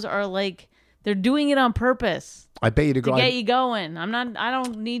wear those are like, they're doing it on purpose. I bet you to get you going. I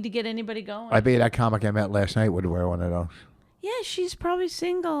don't need to get anybody going. I bet you that comic I met last night would wear one of those. Yeah, she's probably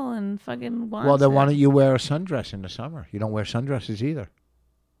single and fucking wants Well, then why it. don't you wear a sundress in the summer? You don't wear sundresses either.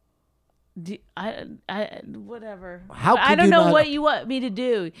 Whatever. I don't know what you want me to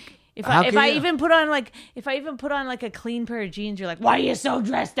do. If I even put on like a clean pair of jeans, you're like, why are you so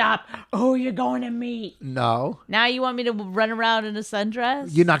dressed up? Oh, you're going to meet. No. Now you want me to run around in a sundress?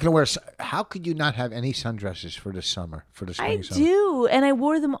 You're not going to wear. How could you not have any sundresses for the summer, for the spring? I do, and I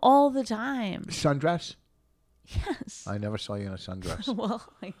wore them all the time. Sundress? Yes. I never saw you in a sundress. Well,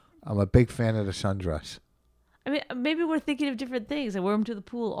 I'm a big fan of the sundress. I mean, maybe we're thinking of different things. I wear them to the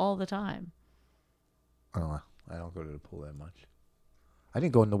pool all the time. Oh, I don't go to the pool that much. I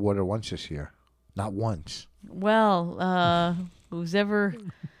didn't go in the water once this year. Not once. Well, who's ever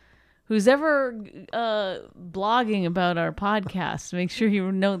blogging about our podcast, make sure you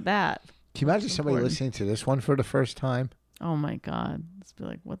note that. Can you imagine somebody listening to this one for the first time? Oh my God. Let's be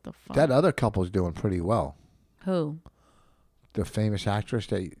like, what the fuck? That other couple's doing pretty well. Who? The famous actress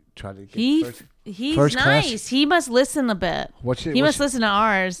that tried to get He's first nice. class? He must listen a bit. He must listen to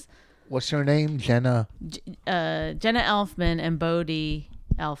ours. What's her name? Jenna? Jenna Elfman and Bodie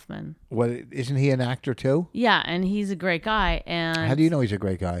Elfman. What, isn't he an actor too? Yeah, and he's a great guy. And how do you know he's a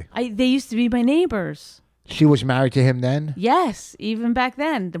great guy? They used to be my neighbors. She was married to him then? Yes, even back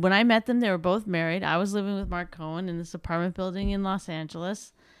then. When I met them, they were both married. I was living with Mark Cohen in this apartment building in Los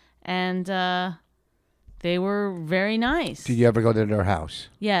Angeles. And they were very nice. Did you ever go to their house?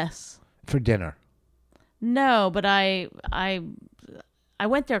 Yes. For dinner? No, but I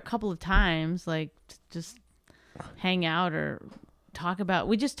went there a couple of times, like to just hang out or talk about.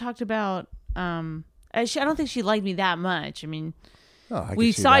 We just talked about. I don't think she liked me that much. I mean,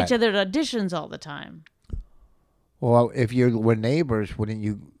 we saw each other at auditions all the time. Well, if you were neighbors, wouldn't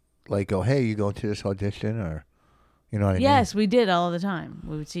you like go, "Hey, you going to this audition?" Or, you know what I mean? Yes, we did all the time.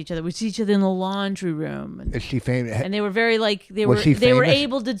 We would see each other. We'd see each other in the laundry room. And, is she famous? And they were very like they were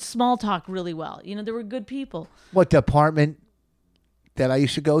able to small talk really well. You know, they were good people. What, the apartment that I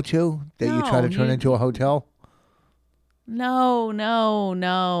used to go to that you try to turn into a hotel?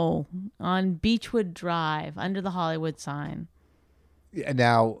 No. On Beechwood Drive, under the Hollywood sign. Yeah,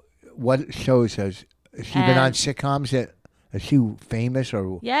 now, what shows has she been on sitcoms? Is she famous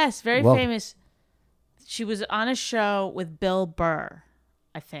or? Yes, very famous. She was on a show with Bill Burr,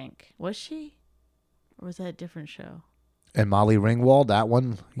 I think. Was she? Or was that a different show? And Molly Ringwald, that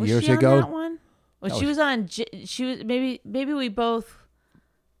one was years she ago. On that one? Well, she was on. She was maybe we both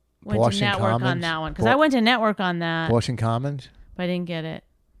went Boston to network Commons? on that one because I went to network on that. Boston Commons. But I didn't get it.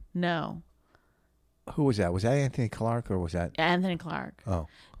 No. Who was that? Was that Anthony Clark or was that Anthony Clark? Oh.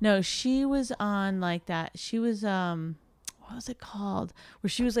 No, she was on like that. She was what was it called? Where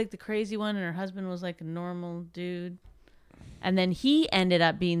she was like the crazy one and her husband was like a normal dude. And then he ended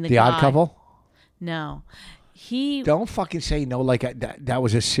up being the guy. Odd Couple? No. Don't fucking say no like that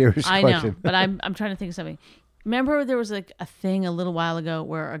was a serious question. I know, but I'm trying to think of something. Remember there was like a thing a little while ago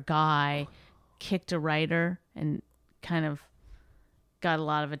where a guy kicked a writer and kind of got a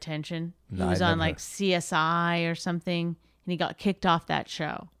lot of attention. He was on like CSI or something, and he got kicked off that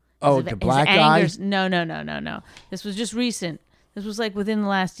show. Oh, the black guy? No. This was just recent. This was like within the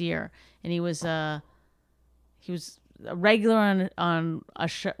last year, and he was a regular on a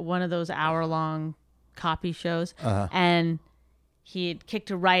one of those hour-long copy shows, and he had kicked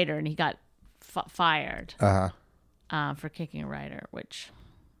a writer, and he got fired for kicking a writer, which.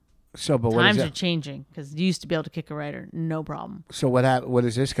 So, but times are changing because you used to be able to kick a writer, no problem. So what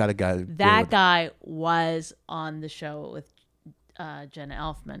has this got a guy? That guy was on the show with Jenna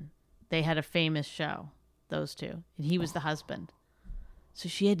Elfman. They had a famous show, those two, and he was the husband. So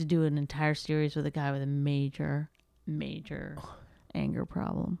she had to do an entire series with a guy with a major anger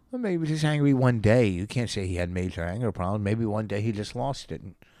problem. Well, maybe he was just angry one day. You can't say he had major anger problem. Maybe one day he just lost it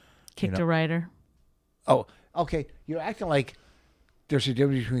and kicked a writer. Oh, okay. You're acting like. There's a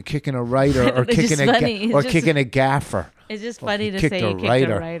difference between kicking a writer or kicking a gaffer. It's just funny to say you kicked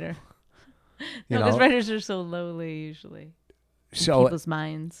a writer. Because writers are so lowly usually in people's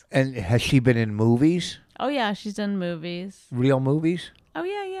minds. And has she been in movies? Oh, yeah. She's done movies. Real movies? Oh,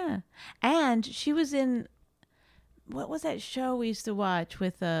 yeah. And she was in, what was that show we used to watch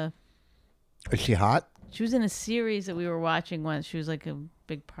with Is she hot? She was in a series that we were watching once. She was like a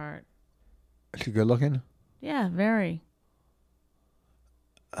big part. Is she good looking? Yeah, very.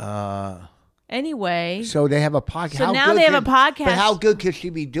 Anyway, so they have a podcast. So now they have a podcast. But how good could she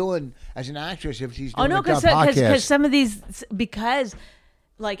be doing as an actress if she's doing a podcast? Because some of these, because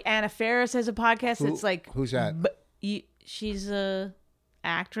like Anna Faris has a podcast. It's like who's that? She's a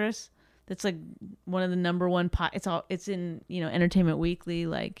actress. That's like one of the number one. It's in Entertainment Weekly,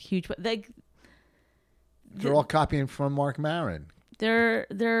 like huge. Like they're all copying from Marc Maron. They're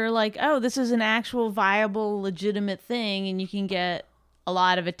like, oh, this is an actual viable, legitimate thing, and you can get a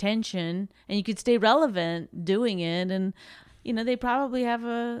lot of attention and you could stay relevant doing it, and they probably have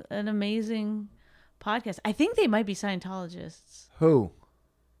an amazing podcast. I think they might be Scientologists. Who?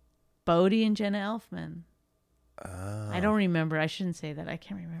 Bodie and Jenna Elfman. I don't remember. I shouldn't say that. I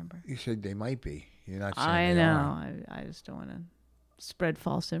can't remember. You said they might be. You're not saying I know. I just don't want to spread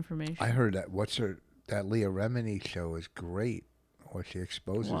false information. I heard that that Leah Remini show is great, where she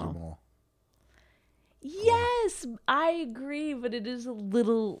exposes them all. Yes, I agree, but it is a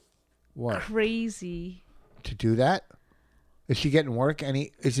little crazy to do that. Is she getting work?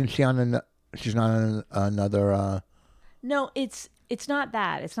 Isn't she on? She's not on another. No, it's not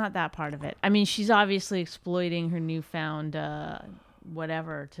that. It's not that part of it. I mean, she's obviously exploiting her newfound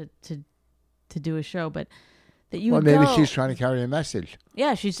whatever to do a show, but that you. Well, maybe she's trying to carry a message.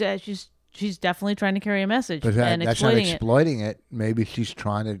 Yeah, she's definitely trying to carry a message, but that's not exploiting it. Maybe she's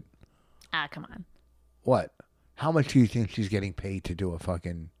trying to. Come on. What? How much do you think she's getting paid to do a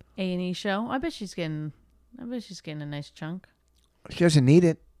fucking A&E show? I bet she's getting a nice chunk. She doesn't need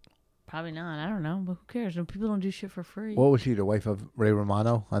it. Probably not. I don't know, but who cares? People don't do shit for free. What was she, the wife of Ray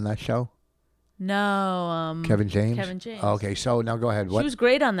Romano on that show? No, Kevin James. Kevin James. Oh, okay, so now go ahead. What? She was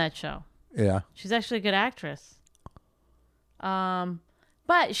great on that show. Yeah. She's actually a good actress.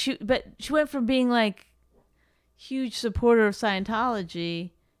 But she went from being like huge supporter of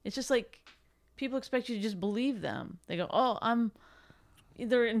Scientology. It's just like people expect you to just believe them. They go, "Oh,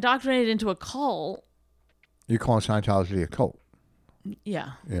 they're indoctrinated into a cult." You're calling Scientology a cult?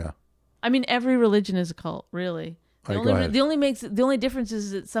 Yeah. Yeah. I mean, every religion is a cult, really. The only difference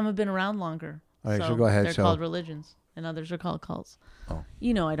is that some have been around longer. All right, so go ahead. They're called religions, and others are called cults. Oh.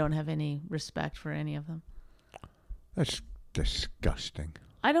 I don't have any respect for any of them. That's disgusting.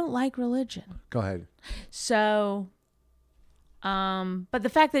 I don't like religion. Go ahead. So, but the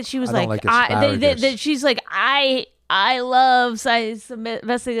fact that she was that she's like, I love science. The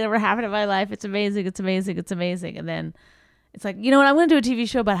best thing that ever happened in my life. It's amazing. It's amazing. It's amazing. And then it's like, you know what? I'm going to do a TV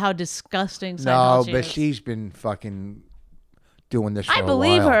show about how disgusting Scientology is. No, but she's been fucking doing this for I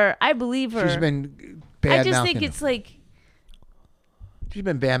believe her. I believe her. She's been bad. I just think it's like she's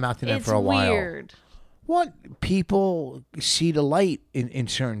been bad-mouthing them for a while. It's weird. What people see the light in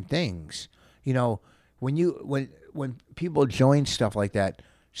certain things. You know, when people join stuff like that,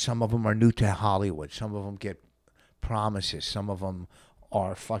 some of them are new to Hollywood. Some of them get promises. Some of them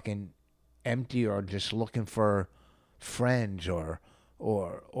are fucking empty or just looking for friends or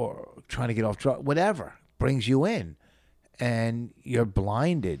trying to get off drugs. Whatever brings you in, and you're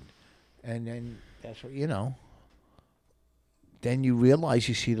blinded, and then that's what you know. Then you realize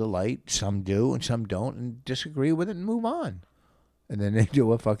you see the light. Some do and some don't, and disagree with it and move on. And then they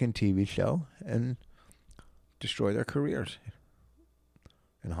do a fucking TV show and destroy their careers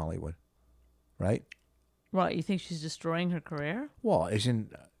in Hollywood, right? What, you think she's destroying her career? Well,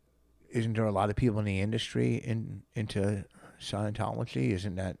 isn't there a lot of people in the industry into Scientology?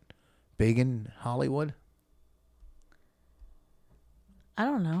 Isn't that big in Hollywood? I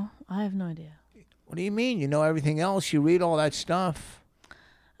don't know. I have no idea. What do you mean? You know everything else. You read all that stuff.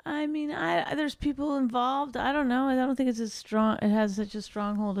 I mean, there's people involved. I don't know. I don't think it's as strong. It has such a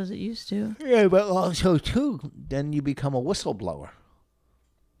stronghold as it used to. Yeah, but also too, then you become a whistleblower.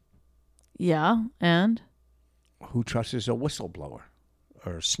 Yeah, and who trusts a whistleblower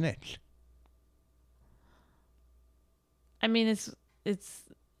or a snitch? I mean, it's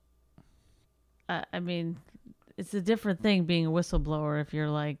a different thing being a whistleblower if you're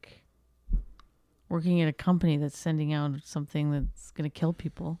like working at a company that's sending out something that's going to kill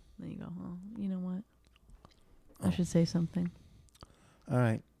people. Then you go, oh, you know what? I should say something. All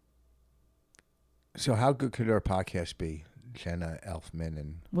right. So how good could our podcast be, Jenna Elfman?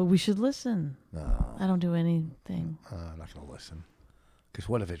 And well, we should listen. No. I don't do anything. I'm not going to listen. Because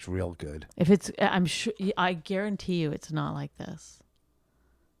what if it's real good? If it's, I'm sure, I guarantee you it's not like this.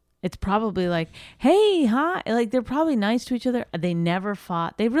 It's probably like, hey, hi. Like, they're probably nice to each other. They never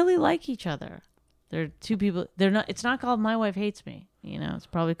fought. They really like each other. They're two people. It's not called My Wife Hates Me. You know, it's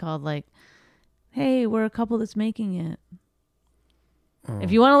probably called like, hey, we're a couple that's making it. Oh. If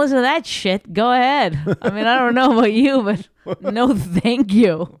you want to listen to that shit, go ahead. I mean, I don't know about you, but no, thank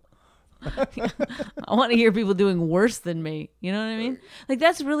you. I want to hear people doing worse than me. You know what I mean? Like,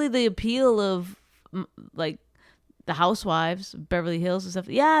 that's really the appeal of like the Housewives, Beverly Hills and stuff.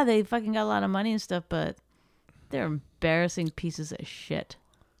 Yeah, they fucking got a lot of money and stuff, but they're embarrassing pieces of shit.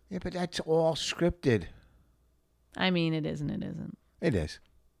 Yeah, but that's all scripted. I mean, it is and it isn't. It is.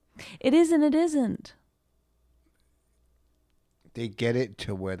 It is and it isn't. They get it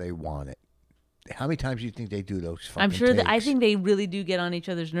to where they want it. How many times do you think they do those fucking I'm sure takes? that I think they really do get on each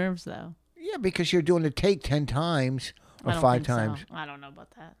other's nerves, though. Yeah, because you're doing the take 10 times or 5 times. So. I don't know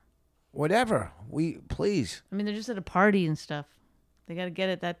about that. Whatever. Please. I mean, they're just at a party and stuff. They got to get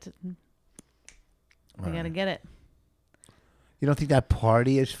it. They got to get it. You don't think that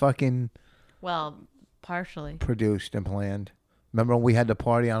party is fucking... Well, partially. Produced and planned. Remember when we had the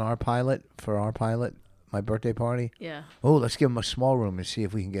party on our pilot, my birthday party? Yeah. Oh, let's give them a small room and see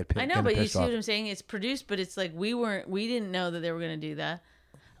if we can get I know, but you see what I'm saying? It's produced, but it's like we didn't know that they were going to do that.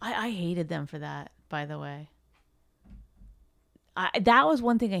 I hated them for that, by the way. That was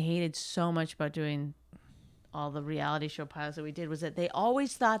one thing I hated so much about doing all the reality show pilots that we did, was that they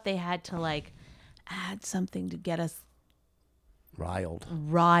always thought they had to like add something to get us riled.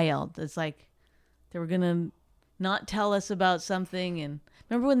 It's like they were going to not tell us about something. And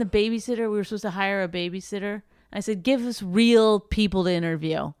remember when we were supposed to hire a babysitter? I said, give us real people to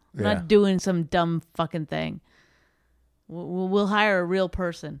interview. We're not doing some dumb fucking thing. We'll hire a real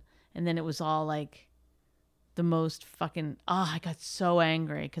person. And then it was all like the most fucking, I got so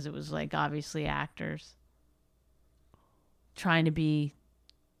angry because it was like obviously actors trying to be,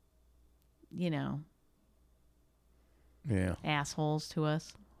 assholes to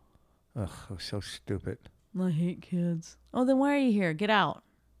us. Ugh, it was so stupid. I hate kids. Oh, then why are you here? Get out.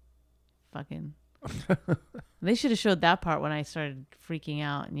 Fucking. They should have showed that part when I started freaking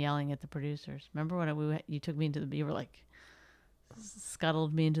out and yelling at the producers. Remember when you took me you were like,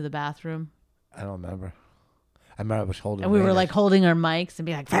 scuttled me into the bathroom? I don't remember. I remember I was holding. And we were like holding our mics and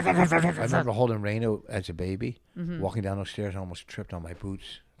be like. I remember holding Raina as a baby, walking down those stairs. I almost tripped on my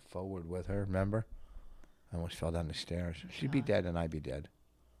boots forward with her. Remember? I almost fell down the stairs. She'd be dead and I'd be dead.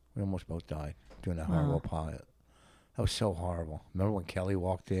 We almost both died doing that horrible pilot. That was so horrible. Remember when Kelly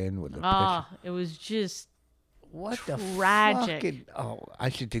walked in with the picture? It was just What tragic. the fucking... I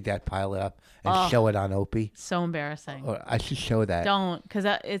should dig that pilot up and show it on Opie. So embarrassing. Or I should show that. Don't, because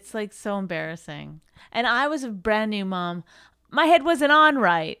it's like so embarrassing. And I was a brand new mom. My head wasn't on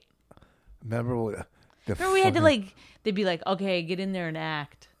right. Remember we had to like, they'd be like, okay, get in there and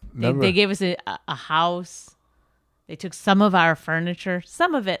act. They gave us a house. They took some of our furniture,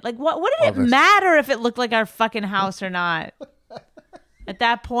 some of it. Like, what did it matter if it looked like our fucking house or not? At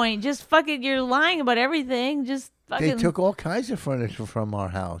that point, just fucking, you're lying about everything. Just fucking. They took all kinds of furniture from our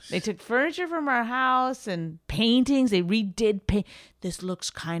house. They took furniture from our house and paintings. They redid This looks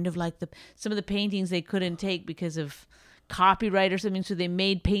kind of like some of the paintings they couldn't take because of copyright or something. So they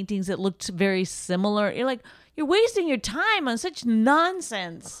made paintings that looked very similar. You're like, you're wasting your time on such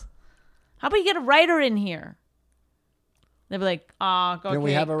nonsense. How about you get a writer in here? They'd be like,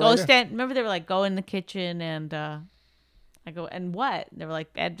 go stand. Remember, they were like, go in the kitchen and I go, and what? They were like,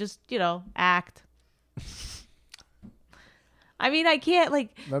 and just, act. I mean, I can't,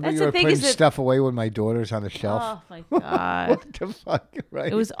 like, remember that's you the were thing putting is that, stuff away with my daughters on the shelf? Oh, my God. What the fuck,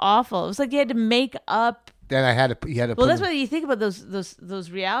 right? It was awful. It was like you had to make up. Then you had to Well, that's why you think about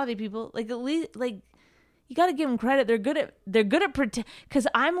those reality people. Like, at least, like, you got to give them credit. They're good at pretend. Because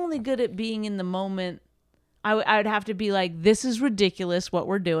I'm only good at being in the moment. I would have to be like, this is ridiculous what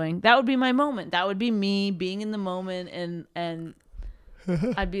we're doing. That would be my moment. That would be me being in the moment, and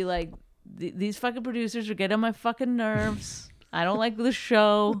I'd be like, these fucking producers are getting on my fucking nerves. I don't like the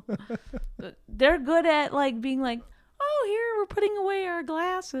show. They're good at like being like, oh, here we're putting away our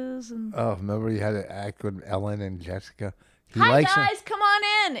glasses. And remember you had to act with Ellen and Jessica. Hi guys, come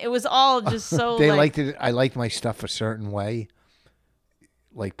on in. It was all just so. They liked it. I liked my stuff a certain way,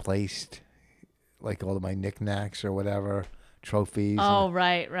 like placed. Like all of my knickknacks or whatever, trophies. Oh,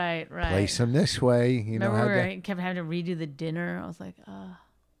 right. Place them this way. Remember I kept having to redo the dinner? I was like,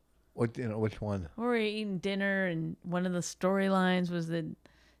 What dinner? Which one? We were eating dinner, and one of the storylines was that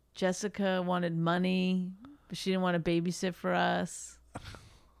Jessica wanted money, but she didn't want to babysit for us.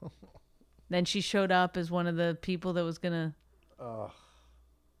 Then she showed up as one of the people that was going to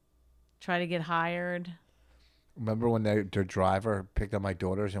try to get hired. Remember when their driver picked up my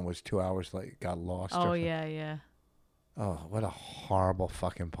daughters and was 2 hours late, got lost? Oh, yeah. Oh, what a horrible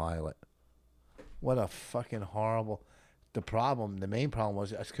fucking pilot. What a fucking horrible... The main problem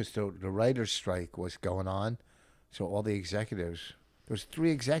was because the writer's strike was going on. So all the executives... There was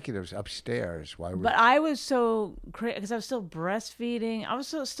 3 executives upstairs. But I was so crazy because I was still breastfeeding. I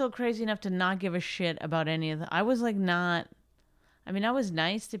was still crazy enough to not give a shit about any of that. I was like not... I mean, I was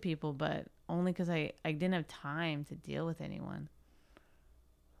nice to people, but... only because I didn't have time to deal with anyone.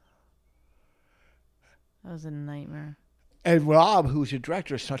 That was a nightmare. And Rob, who's a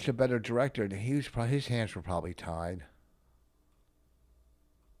director, is such a better director. His hands were probably tied.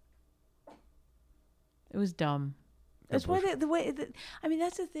 It was dumb. That's why the way. I mean,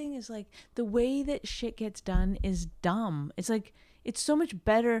 that's the thing is like the way that shit gets done is dumb. It's like it's so much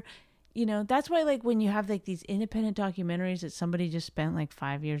better. That's why, like, when you have, like, these independent documentaries that somebody just spent, like,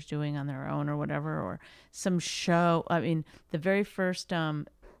 5 years doing on their own or whatever, or some show. I mean, the very first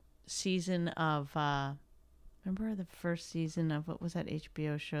season of, remember the first season of, what was that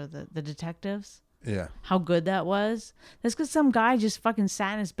HBO show, The Detectives? Yeah. How good that was? That's because some guy just fucking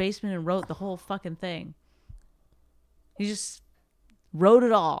sat in his basement and wrote the whole fucking thing. He just wrote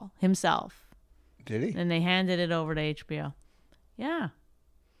it all himself. Did he? And they handed it over to HBO. Yeah.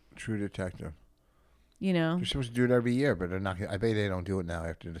 True Detective. They're supposed to do it every year, but they're not. I bet they don't do it now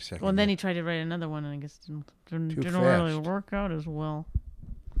after the second. Well, then he tried to write another one, and I guess didn't really work out as well.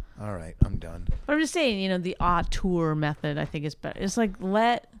 All right, I'm done. But I'm just saying, the auteur method I think is better. It's like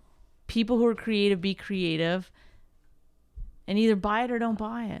let people who are creative be creative, and either buy it or don't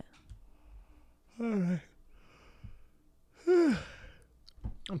buy it. All right.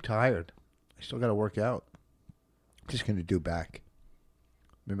 I'm tired. I still got to work out. Just gonna do back.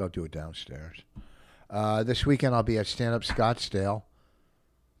 Maybe I'll do it downstairs. This weekend I'll be at Stand Up Scottsdale.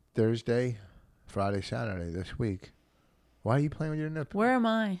 Thursday, Friday, Saturday this week. Why are you playing with your nipple? Where am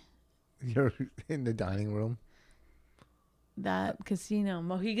I? You're in the dining room. That casino,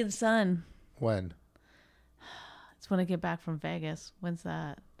 Mohegan Sun. When? It's when I get back from Vegas. When's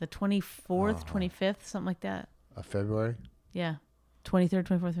that? The 24th, 25th, something like that. Of February? Yeah. 23rd,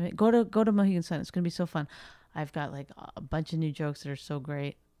 24th. Go to Mohegan Sun. It's going to be so fun. I've got like a bunch of new jokes that are so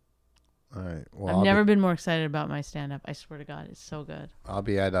great. All right. Well, I've never been more excited about my stand-up. I swear to God, it's so good. I'll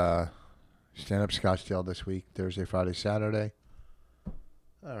be at Stand Up Scottsdale this week, Thursday, Friday, Saturday.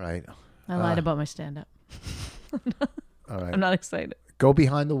 All right. I lied about my stand-up. All right. I'm not excited. Go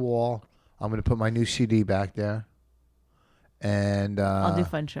behind the wall. I'm going to put my new CD back there. And I'll do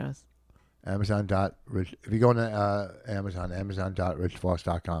fun shows. If you go to Amazon,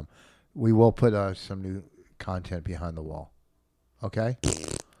 amazon.richvoss.com, we will put some new content behind the wall. Okay?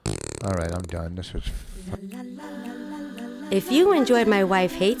 All right, I'm done. This was If you enjoyed My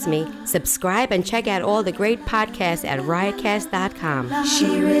Wife Hates Me, subscribe and check out all the great podcasts at riotcast.com. She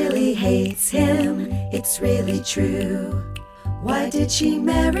really hates him, it's really true. Why did she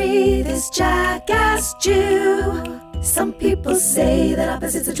marry this jackass Jew? Some people say that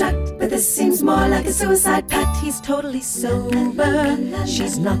opposites attract, but this seems more like a suicide pact. He's totally sober,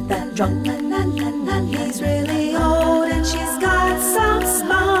 she's not that drunk. He's really old and she's got some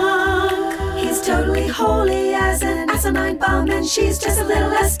spunk. He's totally holy as an asinine bomb, and she's just a little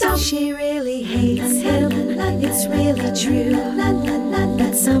less dumb. She really hates him, it's really true.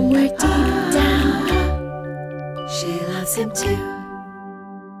 But somewhere deep down, she loves him too.